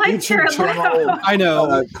YouTube channel I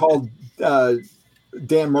know called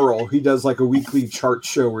Dan Murrell. He does like a weekly chart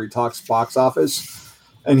show where he talks box office,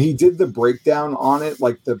 and he did the breakdown on it,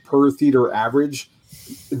 like the per theater average.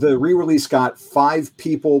 The re-release got 5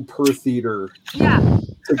 people per theater to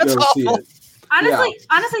go see it.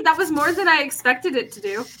 Honestly, that was more than I expected it to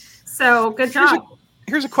do. So good job.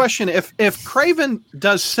 Here's a question: If Craven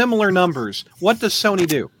does similar numbers, what does Sony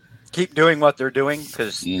do? Keep doing what they're doing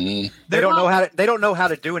because they don't know how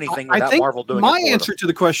to do anything without Marvel doing it. My answer to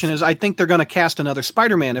the question is, I think they're going to cast another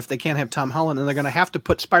Spider-Man if they can't have Tom Holland, and they're going to have to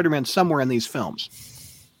put Spider-Man somewhere in these films.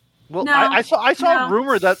 Well, I saw a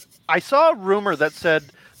rumor that said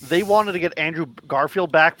they wanted to get Andrew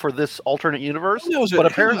Garfield back for this alternate universe, but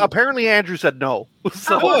apparently Andrew said no.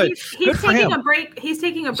 So he's taking a break. He's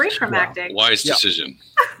taking a break from acting. Wise decision.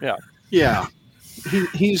 Yeah.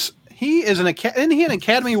 He is an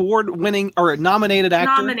Academy Award winning or nominated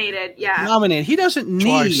actor. Nominated. He doesn't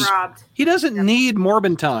need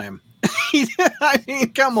Morbin time. I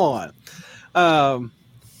mean, come on.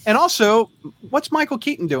 And also, what's Michael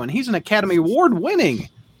Keaton doing? He's an Academy Award winning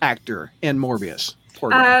actor in Morbius.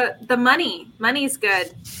 The money's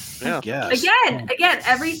good. Yeah. Again,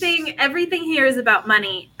 everything here is about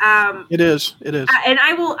money. It is. And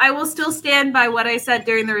I will still stand by what I said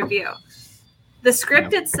during the review. The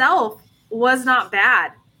script itself was not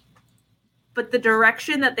bad, but the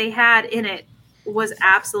direction that they had in it was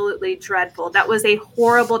absolutely dreadful. That was a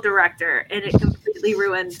horrible director, and it completely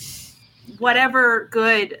ruined whatever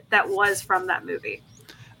good that was from that movie.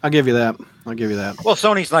 I'll give you that. Well,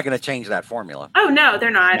 Sony's not going to change that formula. Oh, no, they're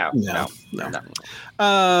not. No.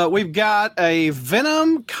 We've got a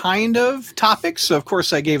Venom kind of topic, so of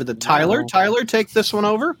course I gave it to Tyler. Tyler, take this one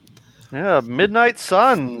over. Yeah, Midnight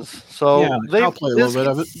Suns. So I'll play a little bit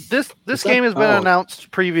of it. This game has been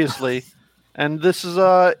announced previously, and this is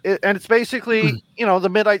and it's basically the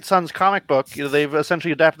Midnight Suns comic book. They've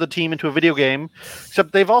essentially adapted the team into a video game,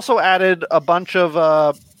 except they've also added a bunch of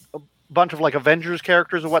like Avengers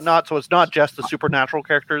characters and whatnot. So it's not just the supernatural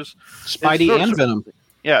characters. Spidey and Venom.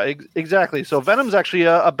 Yeah, exactly. So Venom's actually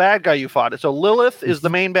a bad guy you fought. So Lilith is the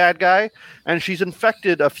main bad guy, and she's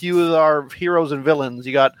infected a few of our heroes and villains.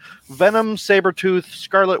 You got Venom, Sabretooth,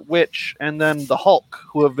 Scarlet Witch, and then the Hulk,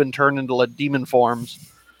 who have been turned into like demon forms.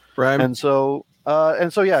 Right. And so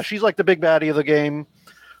yeah, she's like the big baddie of the game.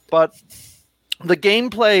 But the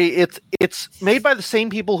gameplay, it's made by the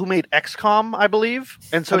same people who made XCOM, I believe.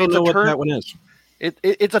 And so I don't know what that one is.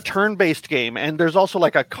 It's a turn-based game, and there's also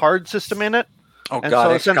like a card system in it. Oh,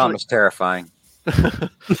 God, XCOM is terrifying.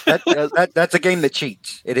 That's a game that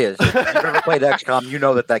cheats. It is. If you've ever played XCOM, you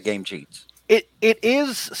know that game cheats. It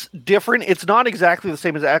is different. It's not exactly the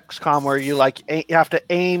same as XCOM, where you have to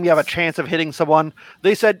aim, you have a chance of hitting someone.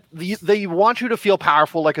 They said they want you to feel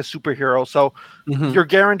powerful like a superhero, so you're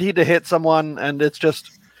guaranteed to hit someone, and it's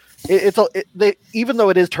just even though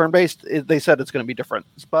it is turn-based, they said it's going to be different.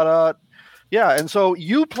 But and so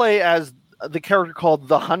you play as the character called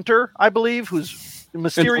the Hunter, I believe, who's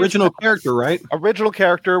mysterious. Original character, right? Original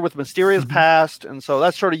character with mysterious past, and so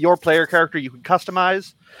that's sort of your player character you can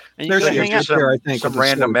customize. And you can hang out there, I think, some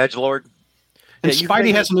random edgelord. And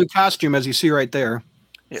Spidey has a new costume, as you see right there.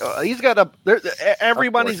 He's got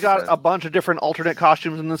everybody's got a bunch of different alternate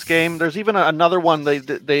costumes in this game. There's even another one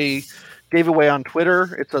they gave away on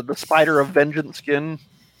Twitter. It's the Spider of Vengeance skin,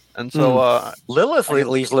 and so Lilith at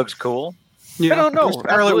least looks cool. Yeah, I don't know.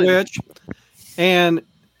 Scarlet Witch. And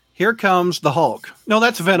here comes the Hulk. No,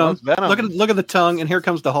 that's Venom. Look at the tongue, and here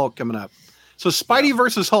comes the Hulk coming up. So Spidey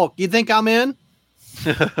versus Hulk. You think I'm in?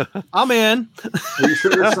 I'm in. Are you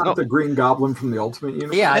sure it's not the Green Goblin from the Ultimate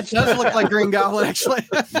Universe? Yeah, it does look like Green Goblin, actually.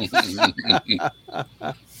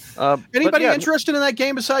 Anybody interested in that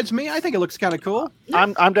game besides me? I think it looks kind of cool.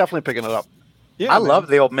 I'm definitely picking it up. Yeah, I love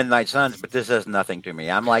the old Midnight Suns, but this does nothing to me.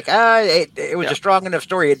 I'm like, it was a strong enough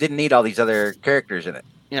story. It didn't need all these other characters in it.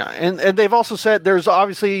 Yeah, and they've also said there's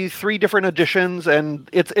obviously 3 different editions, and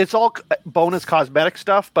it's all bonus cosmetic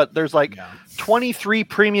stuff, but there's 23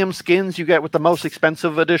 premium skins you get with the most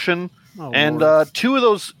expensive edition. Oh, and 2 of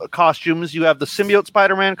those costumes, you have the Symbiote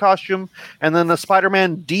Spider-Man costume, and then the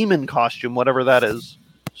Spider-Man Demon costume, whatever that is.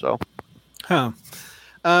 So,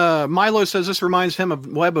 Milo says this reminds him of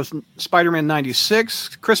Web of Spider-Man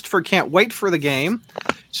 96. Christopher can't wait for the game.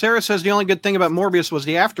 Sarah says the only good thing about Morbius was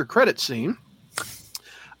the after-credit scene.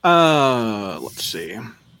 Let's see.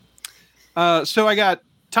 So I got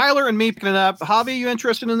Tyler and me picking it up. Javi, you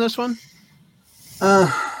interested in this one?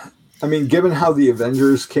 I mean, given how the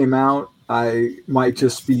Avengers came out, I might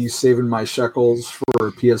just be saving my shekels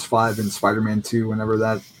for PS5 and Spider-Man 2 whenever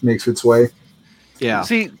that makes its way. Yeah.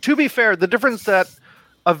 See, to be fair, the difference that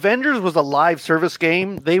Avengers was a live service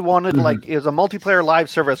game. They wanted it was a multiplayer live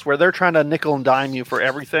service where they're trying to nickel and dime you for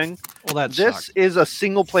everything. Well, this is a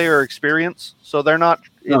single player experience, so they're not.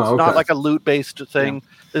 It's not like a loot based thing. Yeah.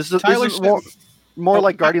 This is more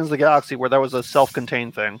like Guardians of the Galaxy, where that was a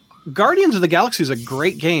self-contained thing. Guardians of the Galaxy is a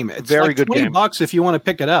great game. It's Very like good game. $20 if you want to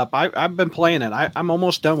pick it up. I've been playing it. I'm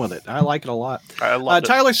almost done with it. I like it a lot. I love it.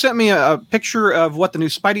 Tyler sent me a picture of what the new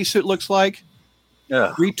Spidey suit looks like.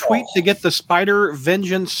 Retweet to get the Spider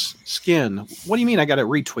Vengeance skin. What do you mean I got to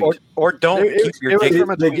retweet? Or don't keep your They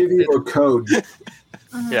dick. give you a code.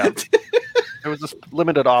 Yeah. It was a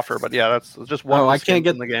limited offer, but yeah, that's just one. Oh, I can't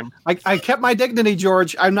get in the game. I kept my dignity,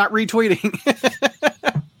 George. I'm not retweeting.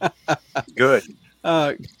 Good.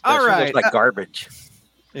 All That right. looks like garbage.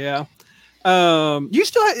 Yeah. You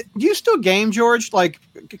still game, George? Like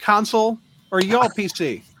console, or are you all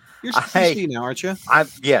PC? You're PC now, aren't you? I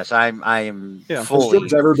am Yeah. fully.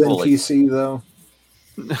 Has ever been fully. PC though?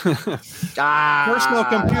 Personal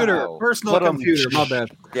computer. No. Personal computer. My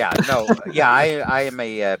bad. Yeah, no, yeah, I am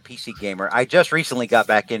a PC gamer. I just recently got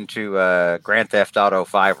back into Grand Theft Auto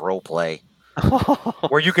 5 roleplay,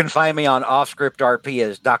 where you can find me on Offscript RP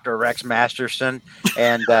as Dr. Rex Masterson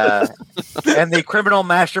and the criminal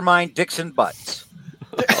mastermind Dixon Butts.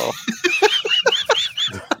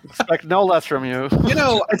 Expect no less from you. You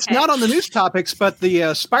know, it's not on the news topics, but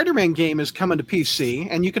the Spider-Man game is coming to PC,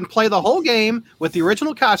 and you can play the whole game with the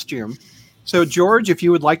original costume. So, George, if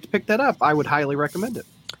you would like to pick that up, I would highly recommend it.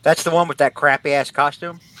 That's the one with that crappy ass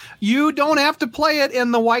costume. You don't have to play it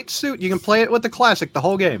in the white suit. You can play it with the classic, the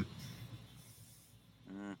whole game.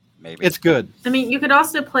 Maybe It's good. I mean, you could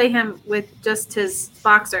also play him with just his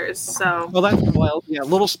boxers. So Well, yeah,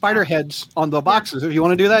 little spider heads on the boxes. If you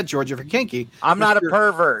want to do that, George, if you're kinky. I'm not a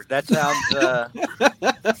pervert. That sounds,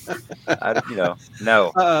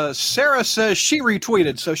 no. Sarah says she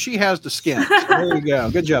retweeted, so she has the skin. So there you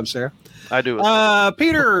go. Good job, Sarah. I do.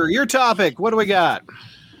 Peter, your topic. What do we got?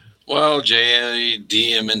 Well,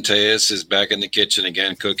 J.D. Mateus is back in the kitchen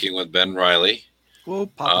again, cooking with Ben Reilly. Whoa,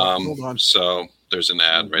 Papa, hold on. So there's an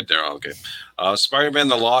ad right there. Okay. Spider-Man: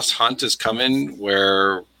 The Lost Hunt is coming,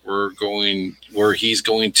 where he's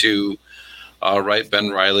going to write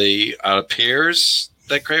Ben Reilly. Appears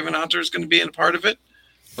that Kraven Hunter is going to be in a part of it,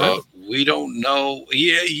 but we don't know.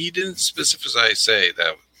 He didn't specifically say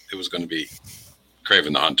that it was going to be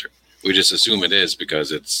Kraven the Hunter. We just assume it is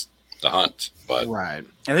because it's the hunt. But right.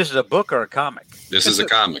 And this is a book or a comic? This is a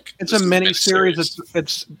comic. It's a mini series.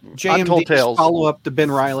 It's Untold JMD's Tales. follow up to Ben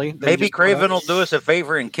Reilly. Maybe Kraven will do us a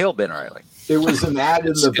favor and kill Ben Reilly. It was an ad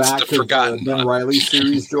in the It's back the of the Forgotten Ben Hunt. Reilly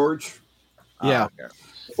series, George. Yeah. Oh, okay.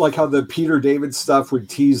 Like how the Peter David stuff would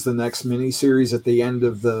tease the next miniseries at the end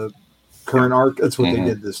of the current arc. That's what they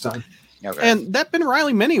did this time. Okay. And that Ben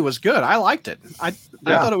Reilly mini was good. I liked it. I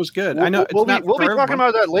thought it was good. I know we'll be talking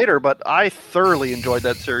about that later, but I thoroughly enjoyed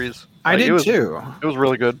that series. I did too. It was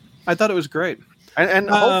really good. I thought it was great. And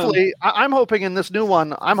hopefully, I'm hoping in this new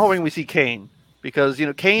one, I'm hoping we see Kane, because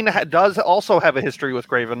Kane does also have a history with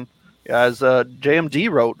Kraven, as JMD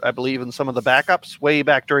wrote, I believe, in some of the backups way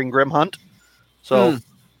back during Grim Hunt. So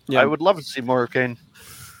I would love to see more of Kane.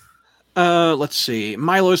 Let's see.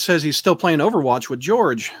 Milo says he's still playing Overwatch with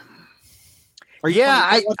George.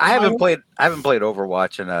 I haven't played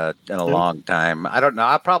Overwatch in a long time. I don't know.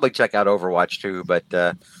 I'll probably check out Overwatch too, but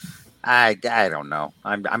I don't know.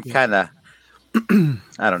 I'm kind of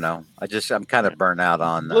I don't know. I'm kind of burnt out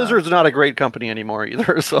on Blizzard's not a great company anymore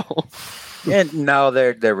either. So and no,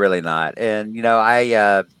 they're really not. And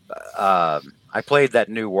I played that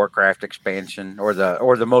new Warcraft expansion or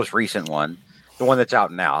the most recent one, the one that's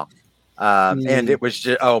out now. And it was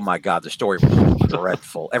just, oh my God, the story was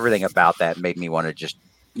dreadful. Everything about that made me want to just,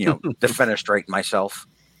 defenestrate myself.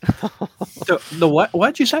 The what?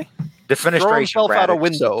 What'd you say? Defenestration. Throw himself out a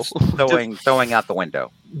window. Throwing out the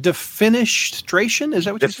window. Defenestration? Is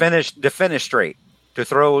that what you said? Defenestrate. To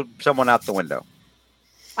throw someone out the window.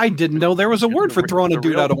 I didn't know there was a word for throwing a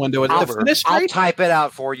dude out a window. I'll Defenestrate? type it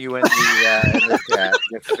out for you in the chat.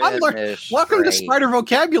 Welcome to Spider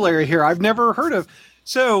Vocabulary here. I've never heard of.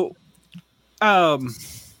 So,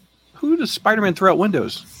 who does Spider-Man throw out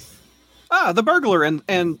windows? The burglar and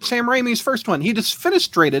Sam Raimi's first one. He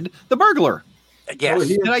defenestrated the burglar. Yes.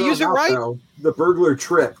 Did I use it right? Though. The burglar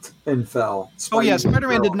tripped and fell.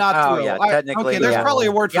 Spider-Man did not throw. Technically, there's probably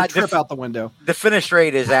a word for trip out the window.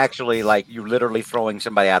 Defenestrate is actually like you literally throwing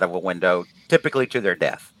somebody out of a window, typically to their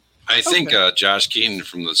death. I think Josh Keaton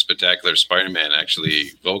from the Spectacular Spider-Man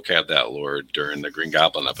actually vocabbed that lore during the Green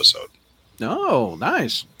Goblin episode. Oh,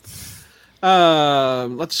 nice.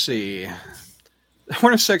 Let's see.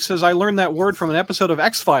 Hornacek says, I learned that word from an episode of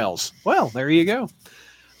X-Files. Well, there you go.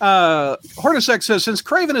 Hornacek says, since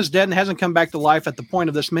Kraven is dead and hasn't come back to life at the point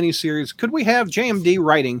of this miniseries, could we have JMD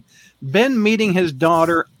writing Ben meeting his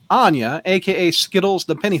daughter, Anya, a.k.a. Skittles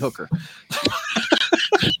the Penny Hooker?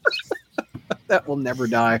 That will never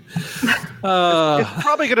die. It's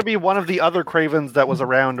probably going to be one of the other Cravens that was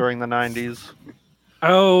around during the 90s.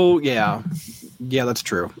 Oh, yeah. Yeah, that's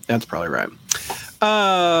true. That's probably right.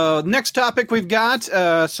 Next topic we've got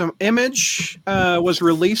some image was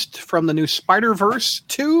released from the new Spider-Verse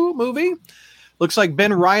 2 movie. Looks like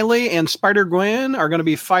Ben Reilly and Spider-Gwen are going to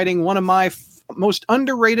be fighting one of my most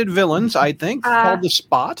underrated villains, I think, called The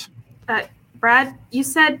Spot. Brad, you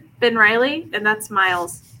said Ben Reilly, and that's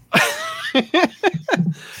Miles.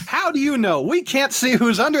 How do you know? We can't see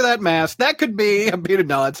who's under that mask. That could be a Peter.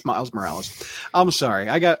 No, it's Miles Morales. I'm sorry.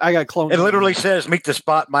 I got cloned. It literally says "Meet the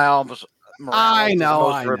Spot." Miles Morales. I know.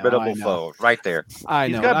 Most formidable foe, right there. I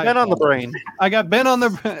know. He's got Ben on the brain. I got Ben on the.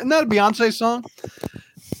 Isn't that a Beyonce song?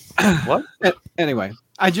 What? Anyway,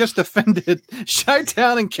 I just offended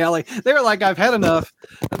Chi-Town and Kelly. They were like, "I've had enough."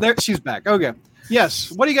 There, she's back. Okay.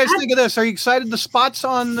 Yes. What do you guys think of this? Are you excited? The Spot's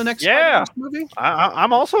on the next movie?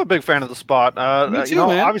 I'm also a big fan of The Spot. Me too,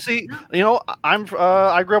 man. Obviously,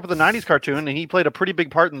 I grew up with a '90s cartoon, and he played a pretty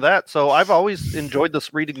big part in that. So I've always enjoyed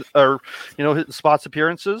this reading, his Spot's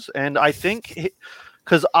appearances, and I think.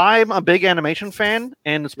 Because I'm a big animation fan,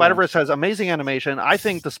 and Spider-Verse has amazing animation, I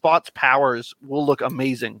think the Spot's powers will look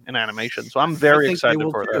amazing in animation. So I'm very excited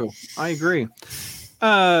for that. I agree.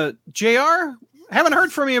 JR, haven't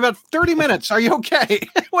heard from you about 30 minutes. Are you okay?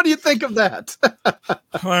 What do you think of that?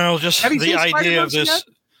 Well, just the idea of this. Yet?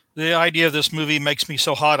 The idea of this movie makes me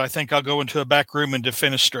so hot. I think I'll go into a back room and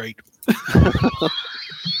defenestrate.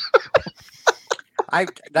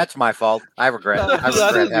 That's my fault. I regret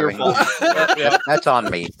having that's on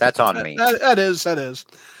me. That's on me. That is.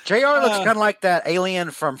 JR looks kind of like that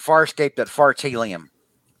alien from Farscape that farts helium.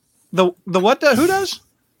 The what? Who does?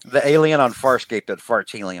 The alien on Farscape that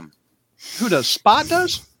farts helium. Who does? Spot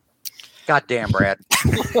does? Goddamn, Brad.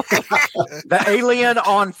 The alien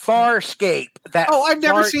on Farscape. I've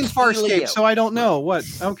never seen Farscape, so I don't know what.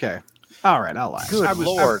 Okay. All right, I'll ask. Good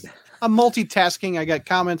Lord. I'm multitasking. I got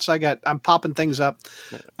comments. I'm popping things up.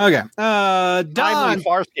 Okay. Don.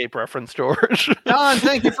 Farscape reference, George. Don,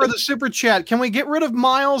 thank you for the super chat. Can we get rid of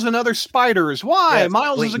Miles and other spiders? Why? Yes,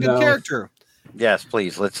 Miles is a good character. Yes,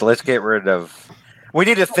 please. Let's get rid of. We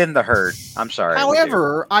need to thin the herd. I'm sorry.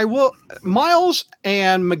 However, I will. Miles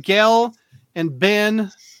and Miguel and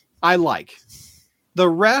Ben, I like. The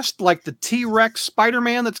rest, like the T-Rex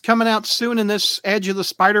Spider-Man that's coming out soon in this Edge of the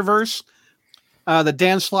Spider-Verse. The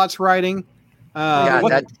Dan Slott's writing.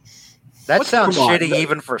 That sounds shitty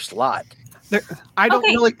even for Slott. I don't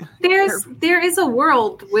really. There is a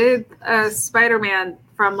world with Spider-Man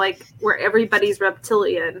from where everybody's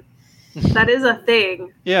reptilian. That is a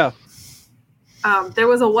thing. Yeah. There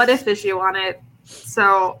was a what if issue on it,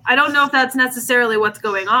 so I don't know if that's necessarily what's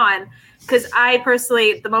going on. Because I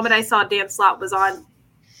personally, the moment I saw Dan Slott was on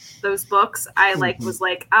those books, I was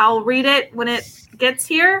like, I'll read it when it gets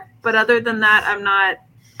here. But other than that, I'm not.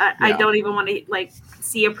 I don't even want to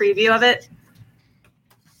see a preview of it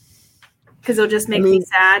because it'll just make me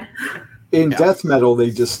sad. In Death Metal,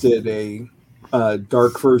 they just did a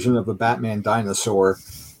dark version of the Batman dinosaur,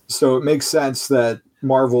 so it makes sense that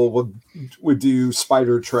Marvel would do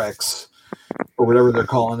Spider Treks or whatever they're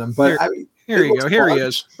calling them. But here you go. Here he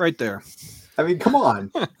is, right there. I mean, come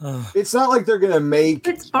on. It's not like they're going to make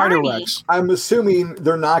Spider-Rex. I'm assuming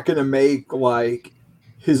they're not going to make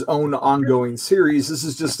his own ongoing series. This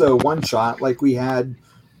is just a one shot like we had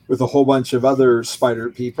with a whole bunch of other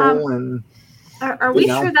spider people. And are we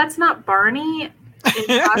sure that's not Barney in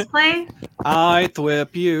cosplay? I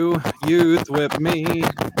thwip you, you thwip me.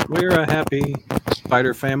 We're a happy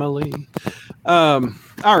spider family. All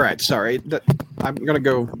right, sorry. I'm gonna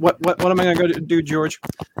go. What am I gonna go do, George?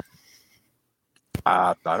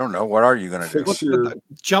 I don't know. What are you going to do?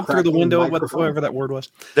 Jump through the window, whatever that word was.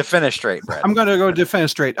 Defenestrate, Brad. I'm going to go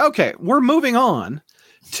defenestrate. Okay, we're moving on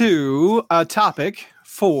to a topic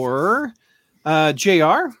for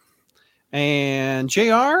JR. And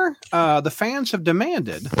JR, the fans have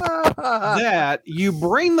demanded that you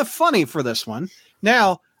bring the funny for this one.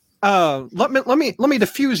 Now, let me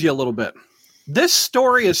diffuse you a little bit. This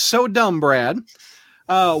story is so dumb, Brad.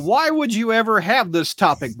 Why would you ever have this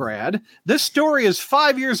topic, Brad? This story is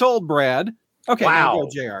 5 years old, Brad. Okay, wow. Go,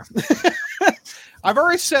 JR. I've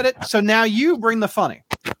already said it, so now you bring the funny.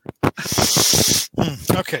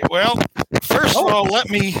 Okay, well, first of all, let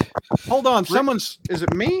me... Hold on, is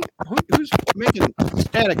it me? Who's making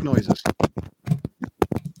static noises?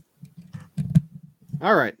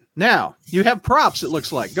 All right, now, you have props, it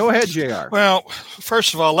looks like. Go ahead, JR. Well,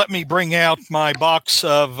 first of all, let me bring out my box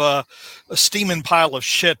of a steaming pile of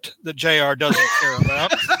shit that JR doesn't care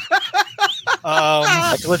about.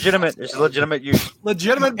 It's legitimate. It's a legitimate use.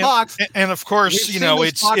 Legitimate box. And of course, We've seen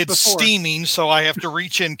this box it's before. steaming, so I have to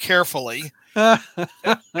reach in carefully and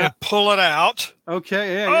pull it out.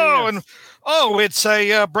 Okay. Yeah, Oh, and it's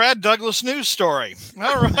a Brad Douglas news story.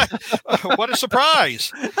 All right. What a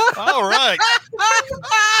surprise. All right.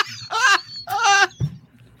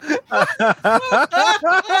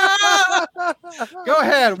 Go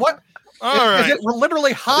ahead. What? All Is right. it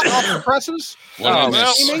literally hot off the presses? What I well,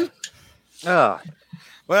 miss. Steaming?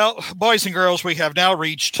 Well, boys and girls, we have now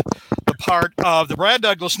reached the part of the Brad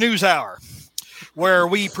Douglas News Hour where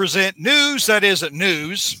we present news that isn't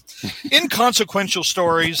news, inconsequential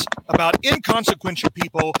stories about inconsequential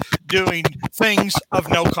people doing things of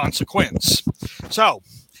no consequence. So,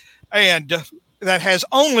 and that has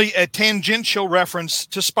only a tangential reference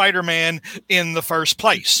to Spider-Man in the first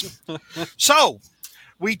place. So,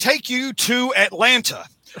 we take you to Atlanta,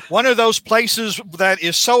 one of those places that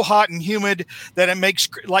is so hot and humid that it makes,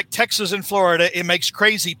 like Texas and Florida, it makes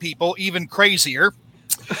crazy people even crazier.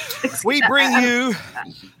 We bring you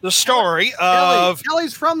the story of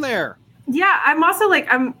Kelly's from there. Yeah, I'm also like,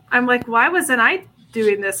 I'm like, why wasn't I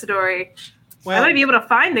doing this story? I might be able to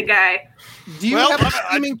find the guy. Do you have a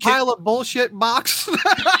steaming pile of bullshit box?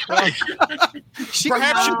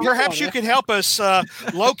 Perhaps you could help us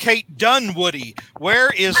locate Dunwoody.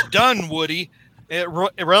 Where is Dunwoody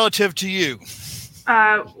relative to you?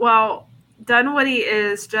 Well, Dunwoody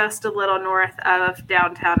is just a little north of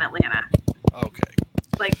downtown Atlanta. Okay.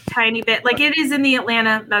 Like tiny bit, like it is in the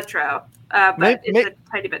Atlanta metro, but it's a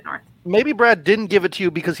tiny bit north. Maybe Brad didn't give it to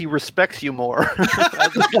you because he respects you more.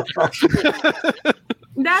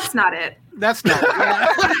 That's not it. That's not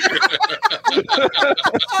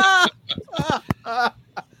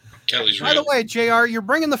Kelly's By the way, JR, you're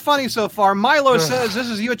bringing the funny so far. Milo says this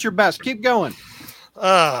is you at your best. Keep going.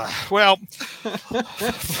 Well,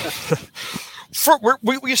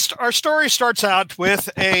 our story starts out with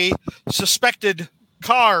a suspected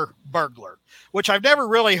car burglar, which I've never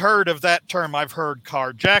really heard of that term. I've heard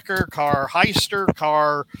carjacker, car heister,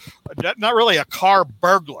 not really a car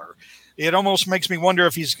burglar. It almost makes me wonder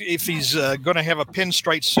if he's going to have a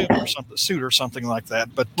pinstripe suit or something like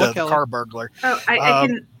that. But car burglar. Oh,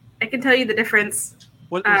 I can tell you the difference.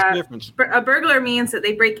 What's the difference? A burglar means that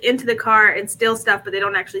they break into the car and steal stuff, but they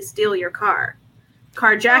don't actually steal your car.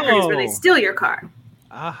 Carjacker is where they steal your car.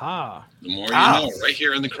 Aha. The more you know, right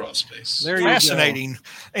here in the crawl space. There you Fascinating. Go.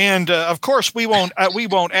 And of course, we won't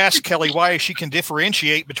ask Kelly why she can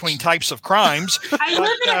differentiate between types of crimes. I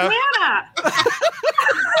live in Atlanta.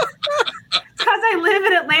 Because I live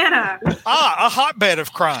in Atlanta. A hotbed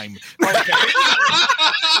of crime. Okay.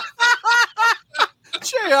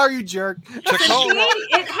 JR, you jerk. It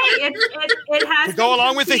has to go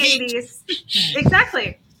along with the heat. 80s.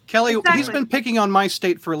 Exactly. Kelly, he's been picking on my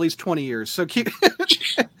state for at least 20 years, so keep...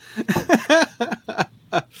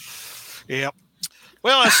 Yep.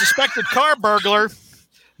 Well, a suspected car burglar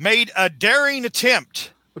made a daring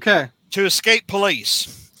attempt to escape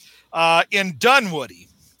police in Dunwoody,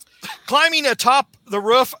 climbing atop the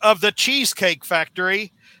roof of the Cheesecake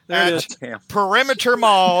Factory at Perimeter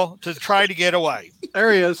Mall to try to get away.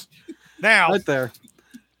 There he is. Now, right there.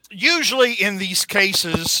 Usually in these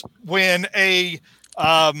cases, when a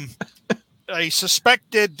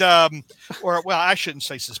suspected, I shouldn't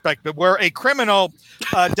say suspect, but where a criminal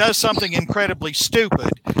does something incredibly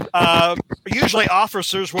stupid, usually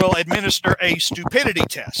officers will administer a stupidity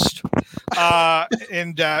test.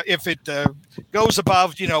 And if it goes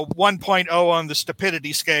above, 1.0 on the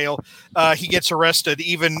stupidity scale, he gets arrested,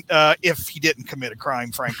 even if he didn't commit a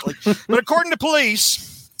crime, frankly. But according to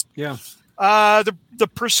police, the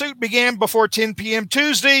pursuit began before 10 p.m.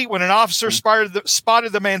 Tuesday when an officer spotted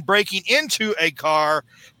the man breaking into a car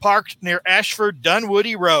parked near Ashford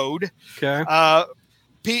Dunwoody Road.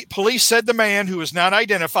 Police said the man, who was not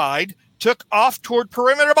identified, took off toward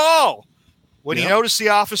Perimeter Mall when he noticed the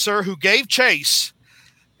officer, who gave chase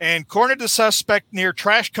and cornered the suspect near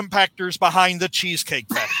trash compactors behind the Cheesecake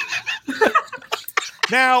Factory.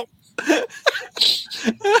 Now,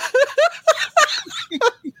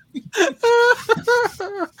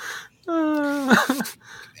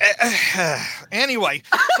 anyway,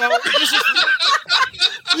 so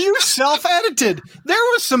you self-edited. There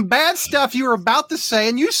was some bad stuff you were about to say,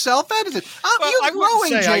 and you self-edited. You're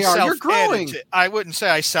growing, JR. You're growing. I wouldn't say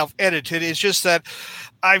I self-edited. It's just that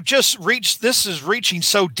I've just this is reaching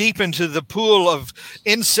so deep into the pool of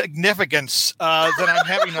insignificance that I'm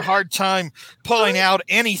having a hard time pulling out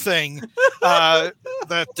anything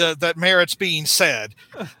that merits being said.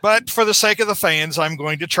 But for the sake of the fans, I'm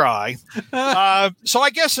going to try. So I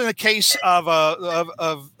guess in the case of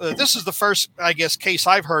this is the first, I guess, case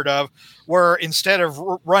I've heard of where instead of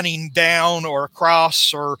running down or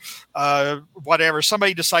across or whatever,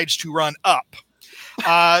 somebody decides to run up.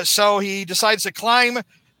 So he decides to climb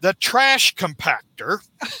the trash compactor,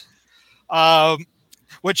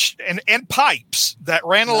 which and pipes that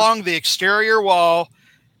ran along the exterior wall.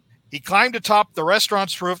 He climbed atop the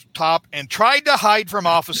restaurant's rooftop and tried to hide from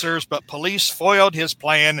officers, but police foiled his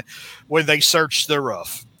plan when they searched the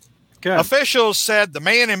roof. Good. Officials said the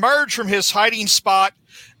man emerged from his hiding spot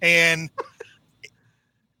and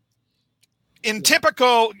in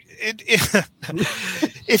typical,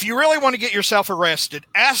 if you really want to get yourself arrested,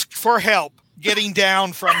 ask for help getting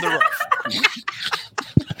down from the roof.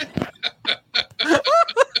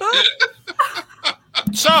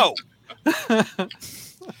 So,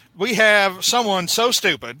 we have someone so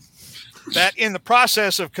stupid that in the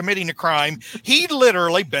process of committing a crime, he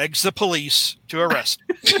literally begs the police to arrest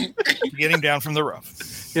him, to get him down from the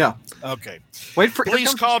roof. Yeah. Okay. Wait for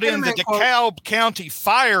police called in the DeKalb County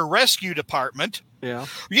Fire Rescue Department. Yeah.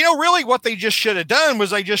 You know, really what they just should have done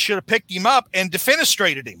was they just should have picked him up and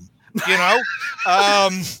defenestrated him, you know?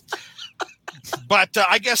 But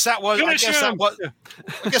I guess that's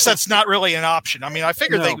not really an option. I mean, I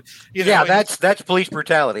figured they, you know. Yeah, that's police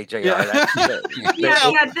brutality, JR. Yeah.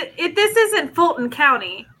 This isn't Fulton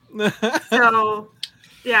County. So,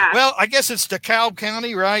 yeah. Well, I guess it's DeKalb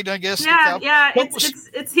County, right? I guess. Yeah.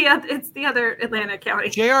 It's the other Atlanta county.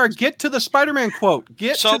 JR, get to the Spider-Man quote.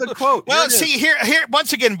 Get to the quote. Well, see here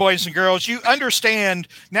once again, boys and girls, you understand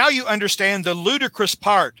the ludicrous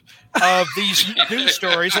part of these news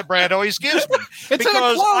stories that Brad always gives me.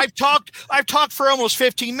 Because I've talked for almost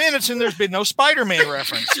 15 minutes and there's been no Spider-Man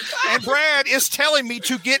reference. And Brad is telling me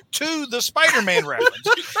to get to the Spider-Man reference.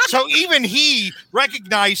 So even he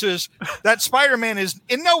recognizes that Spider-Man is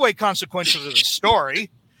in no way consequential to the story.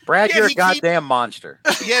 Brad, you're a goddamn monster.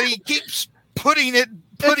 Yet he keeps putting it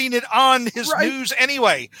on his news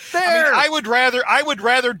anyway. There. I mean, I would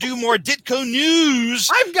rather do more Ditko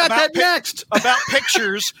news. I've got that next about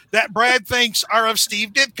pictures that Brad thinks are of Steve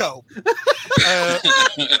Ditko.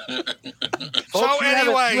 Folks,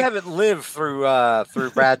 you haven't lived through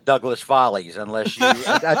Brad Douglas Follies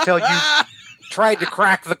until you tried to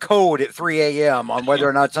crack the code at 3 a.m. on whether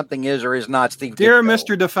or not something is or is not Steve Dear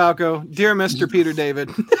Ditko. Mr. DeFalco, dear Mr. Peter David.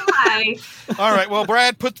 Hi. All right, well,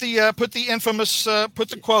 Brad, put the infamous put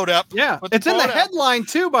the quote up. Yeah, it's in the headline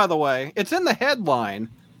too, by the way. It's in the headline.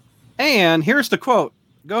 And here's the quote.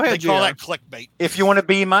 Go ahead, They call that clickbait. If you want to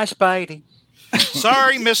be my Spidey.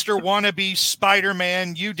 Sorry, Mr. Wannabe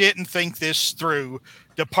Spider-Man, you didn't think this through.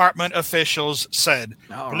 Department officials said.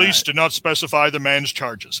 Police did not specify the man's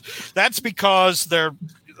charges. That's because they're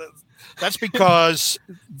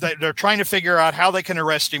trying to figure out how they can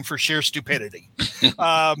arrest him for sheer stupidity.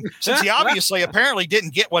 Since he obviously apparently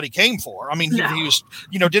didn't get what he came for. I mean, he was,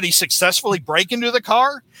 did he successfully break into the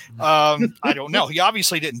car? I don't know. He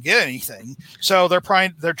obviously didn't get anything. So they're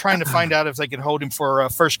trying to find out if they can hold him for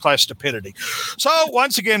first-class stupidity. So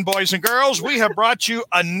once again, boys and girls, we have brought you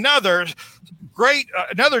another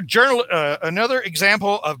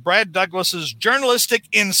example of Brad Douglas's journalistic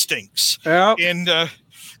instincts. Yep.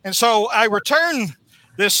 And so I return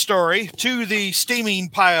this story to the steaming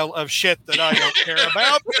pile of shit that I don't care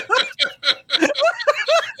about.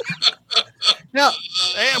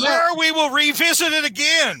 And where we will revisit it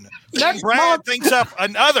again. Brad thinks up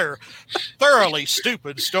another thoroughly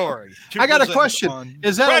stupid story. I got a question.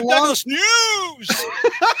 Is that Brad a long Douglas News?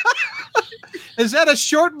 Is that a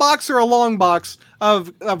short box or a long box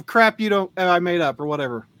of crap I made up or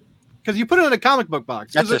whatever? Because you put it in a comic book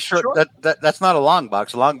box. That's short? That's not a long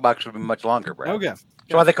box. A long box would be much longer, Brad. Okay. That's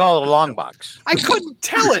why they call it a long box. I couldn't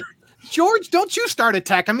tell it. George, don't you start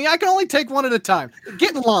attacking me. I can only take one at a time.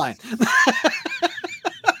 Get in line.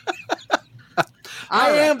 I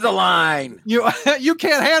am the line. You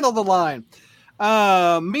can't handle the line.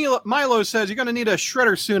 Milo says you're going to need a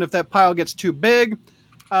shredder soon if that pile gets too big.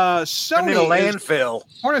 Sony I need a landfill.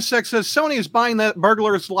 Hornacek says Sony is buying that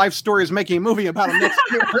burglar's life story, is making a movie about him next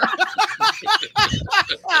year.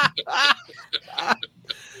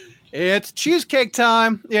 It's cheesecake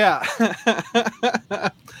time. Yeah.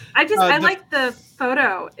 I like the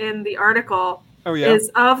photo in the article is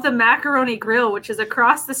of the Macaroni Grill, which is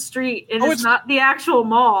across the street. It's not the actual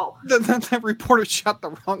mall. That reporter shot the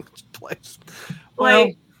wrong place.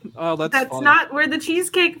 Like, that's funny. Not where the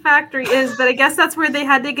Cheesecake Factory is, but I guess that's where they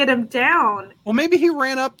had to get him down. Well, maybe he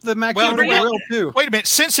ran up the Macaroni Grill too. Wait a minute.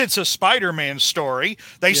 Since it's a Spider-Man story,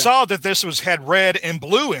 they saw that this had red and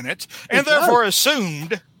blue in it, and therefore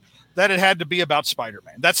assumed that it had to be about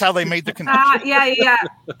Spider-Man. That's how they made the connection. Yeah.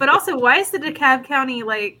 But also, why is the DeKalb County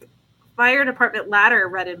fire department ladder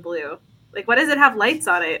red and blue? Why does it have lights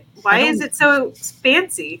on it? Why is it so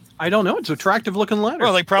fancy? I don't know. It's an attractive looking ladder.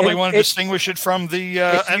 Well, they probably want to distinguish it from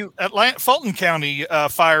the Fulton County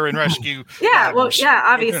Fire and Rescue. Yeah, ladders.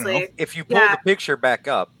 Obviously. If you pull the picture back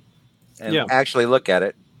up and actually look at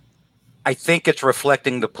it, I think it's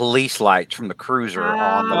reflecting the police lights from the cruiser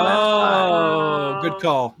on the left side.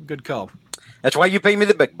 Oh, good call. That's why you pay me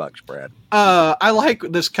the big bucks, Brad. I like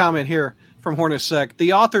this comment here from Hornacek.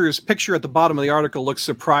 The author's picture at the bottom of the article looks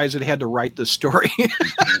surprised that he had to write this story.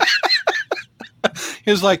 He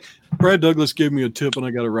was like, Brad Douglas gave me a tip and I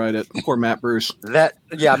got to write it. Poor Matt Bruce. That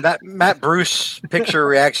Matt Bruce picture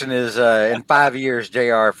reaction is in 5 years,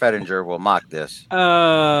 J.R. Fettinger will mock this.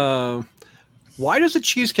 Why does a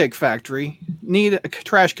Cheesecake Factory need a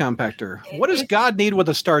trash compactor? What does God need with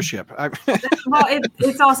a starship?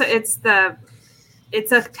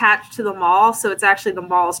 It's attached to the mall, so it's actually the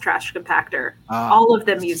mall's trash compactor. All of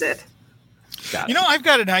them use it. I've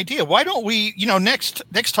got an idea. Why don't we, next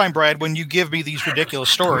time, Brad, when you give me these ridiculous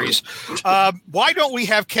stories, why don't we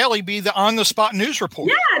have Kelly be the on-the-spot news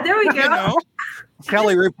reporter? Yeah, there we go.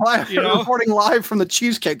 Kelly reporting live from the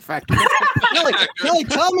Cheesecake Factory. Kelly,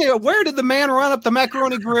 tell me, where did the man run up the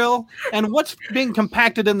Macaroni Grill, and what's being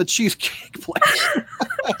compacted in the cheesecake place?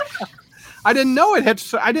 I didn't know it had.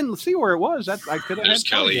 I didn't see where it was. I could have. There's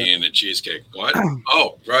Kelly in a cheesecake. What?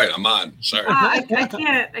 Oh, right. I'm on. Sorry. I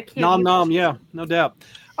can't. Nom. Yeah, no doubt.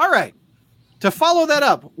 All right. To follow that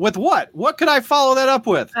up with what? What could I follow that up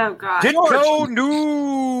with? Oh God. Ditko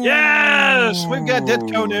News. Yes, we've got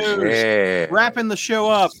Ditko News. Yeah. Wrapping the show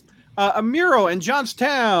up. A mural in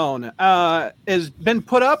Johnstown has been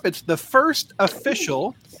put up. It's the first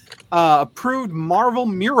official approved Marvel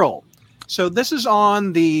mural. So this is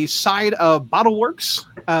on the side of Bottleworks,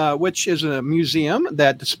 which is a museum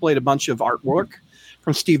that displayed a bunch of artwork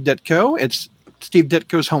from Steve Ditko. It's Steve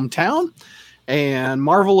Ditko's hometown, and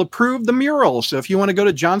Marvel approved the mural. So if you want to go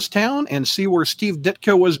to Johnstown and see where Steve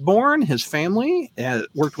Ditko was born, his family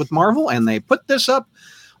worked with Marvel, and they put this up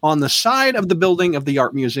on the side of the building of the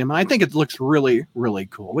art museum. I think it looks really, really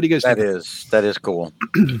cool. What do you guys think? That is cool.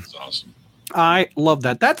 That's awesome. I love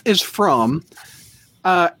that. That is from...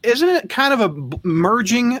 isn't it kind of a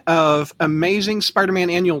merging of Amazing Spider-Man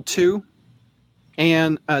Annual 2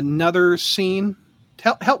 and another scene?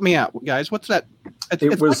 Help me out, guys. What's that?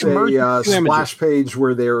 It was a splash page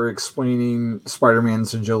where they were explaining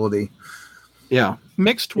Spider-Man's agility. Yeah.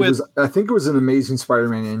 Mixed with... I think it was an Amazing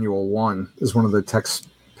Spider-Man Annual 1 is one of the text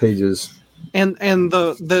pages. And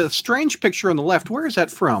the strange picture on the left, where is that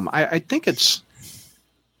from? I think it's...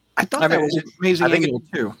 I thought that was Amazing Annual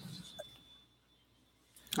 2.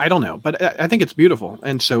 I don't know, but I think it's beautiful,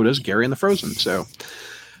 and so does Gary and the Frozen. So,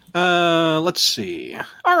 let's see.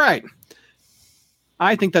 All right.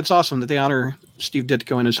 I think that's awesome that they honor Steve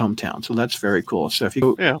Ditko in his hometown. So that's very cool. So if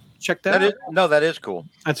you check that out. That is cool.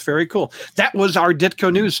 That's very cool. That was our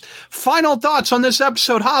Ditko News. Final thoughts on this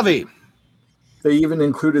episode, Javi. They even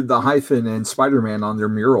included the hyphen and Spider-Man on their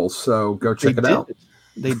murals, so go check it out.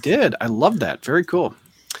 They did. I love that. Very cool.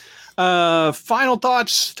 Final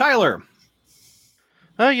thoughts, Tyler.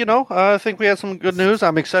 I think we had some good news.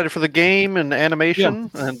 I'm excited for the game and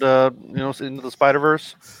animation and, into the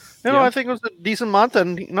Spider-Verse. I think it was a decent month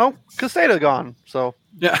and, Caseta gone. So,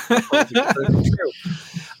 yeah.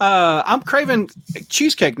 I'm craving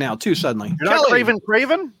cheesecake now, too, suddenly. You're not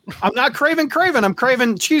craving? I'm not craving. I'm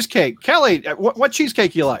craving cheesecake. Kelly, what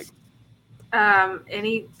cheesecake you like?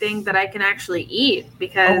 Anything that I can actually eat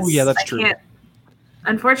because that's true. Can't.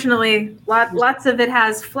 Unfortunately, lots of it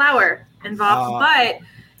has flour involved, but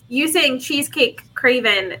you saying cheesecake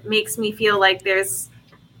craven makes me feel like there's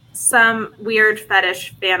some weird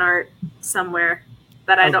fetish fan art somewhere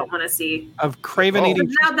that I don't want to see. Of Craven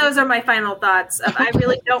eating. Now those are my final thoughts. I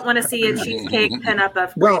really don't want to see a cheesecake pinup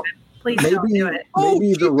of Craven. Please don't do it.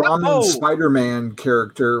 Maybe the Ramen Spider-Man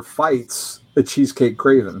character fights the Cheesecake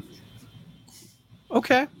Craven.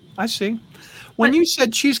 Okay, I see. When you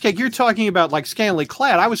said cheesecake, you're talking about like scantily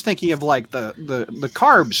clad. I was thinking of like the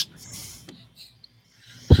carbs.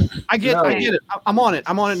 I get it. I'm on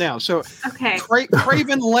it now. So okay,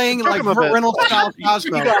 Craven laying like Burt Reynolds style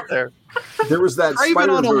Cosmo. You got there. There was that Craven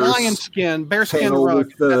on a lion Spider-Verse skin, bearskin panel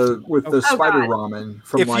rug. with the spider God. ramen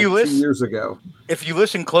from If like you 2 listen- years ago. If you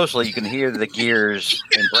listen closely, you can hear the gears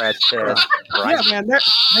in Brad's head. Right? Yeah, man,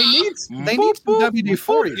 they need some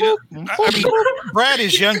WD-40. I mean, Brad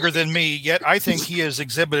is younger than me, yet I think he has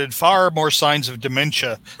exhibited far more signs of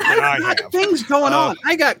dementia than I I've got have. things going on.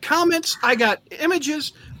 I got comments. I got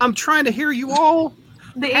images. I'm trying to hear you all.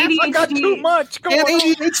 The I got too ADHD. much going And on.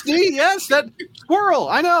 ADHD, yes, that squirrel.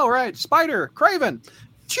 I know, right? Spider, Craven,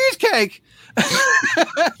 cheesecake.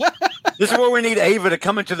 This is where we need Ava to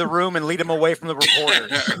come into the room and lead him away from the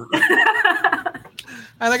reporters.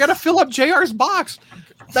 And I got to fill up JR's box.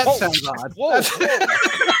 That sounds odd. Whoa! This is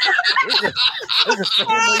a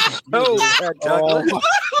family show, Douglas.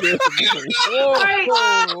 All right,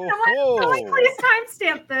 someone please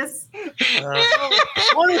timestamp this.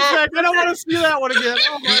 Hold on a sec. I don't want to see that one again.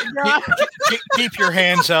 Oh my god! Keep your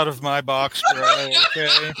hands out of my box, bro.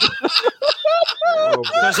 Okay.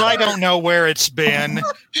 Because I don't know where it's been,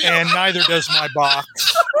 and neither does my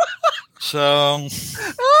box. So,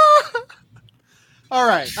 all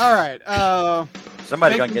right.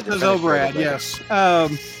 Somebody gonna get this. Brad, yes.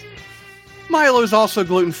 Milo's also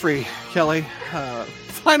gluten free. Kelly,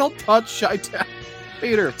 final touch, Shy-Town.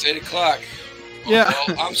 Peter. It's 8 o'clock. Yeah.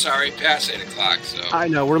 Well, I'm sorry, past 8 o'clock. So I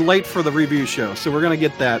know we're late for the review show, so we're gonna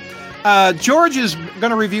get that. George is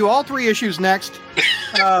gonna review all 3 issues next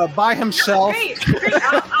by himself. Great.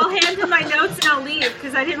 I'll hand him my notes and I'll leave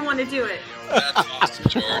because I didn't want to do it. that's awesome,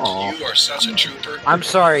 George. You are such a trooper. I'm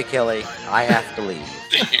sorry, Kelly. I have to leave.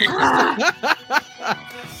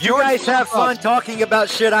 You guys have fun talking about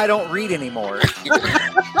shit I don't read anymore.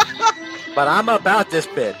 But I'm about this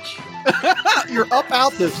bitch. You're up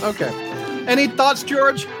out this. Okay. Any thoughts,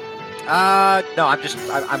 George? No,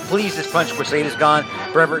 I'm pleased this Punch Crusade is gone.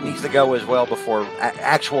 Brevoort needs to go as well before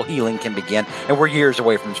actual healing can begin. And we're years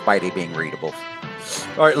away from Spidey being readable.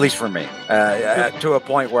 Or at least for me. To a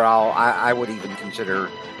point where I would even consider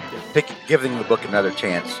giving the book another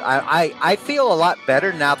chance. I feel a lot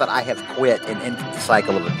better now that I have quit and ended the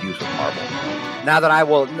cycle of abuse with Marvel. Now that I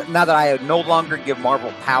no longer give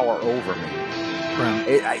Marvel power over me.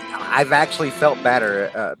 Right. I've actually felt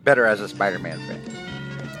better as a Spider-Man fan.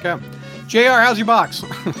 Okay. JR, how's your box?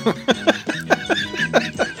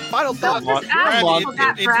 Final thought.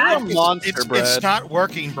 It's not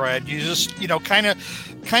working, Brad. You just, kind of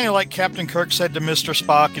like Captain Kirk said to Mr.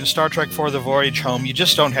 Spock in Star Trek IV: The Voyage Home, you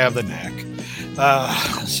just don't have the knack.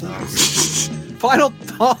 Final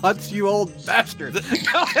thoughts, you old bastard.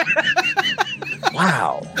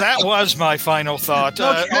 Wow. That was my final thought.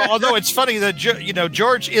 Although it's funny that,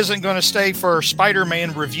 George isn't going to stay for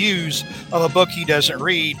Spider-Man reviews of a book he doesn't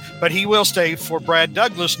read, but he will stay for Brad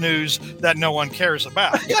Douglas news that no one cares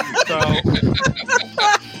about. So.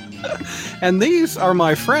 And these are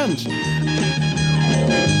my friends.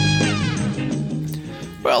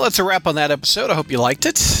 Well, that's a wrap on that episode. I hope you liked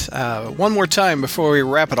it. One more time before we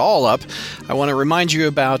wrap it all up, I want to remind you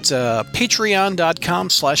about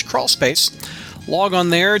patreon.com/crawlspace. Log on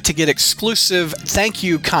there to get exclusive thank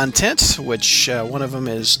you content, which one of them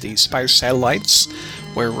is the Spire Satellites,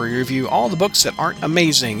 where we review all the books that aren't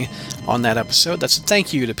amazing on that episode. That's a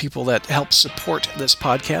thank you to people that help support this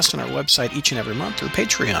podcast on our website each and every month through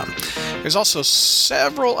Patreon. There's also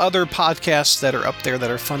several other podcasts that are up there that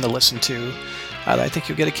are fun to listen to that I think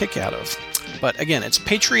you'll get a kick out of. But again, it's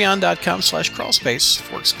patreon.com/crawlspace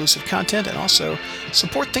for exclusive content and also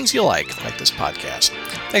support things you like this podcast.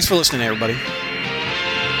 Thanks for listening, everybody.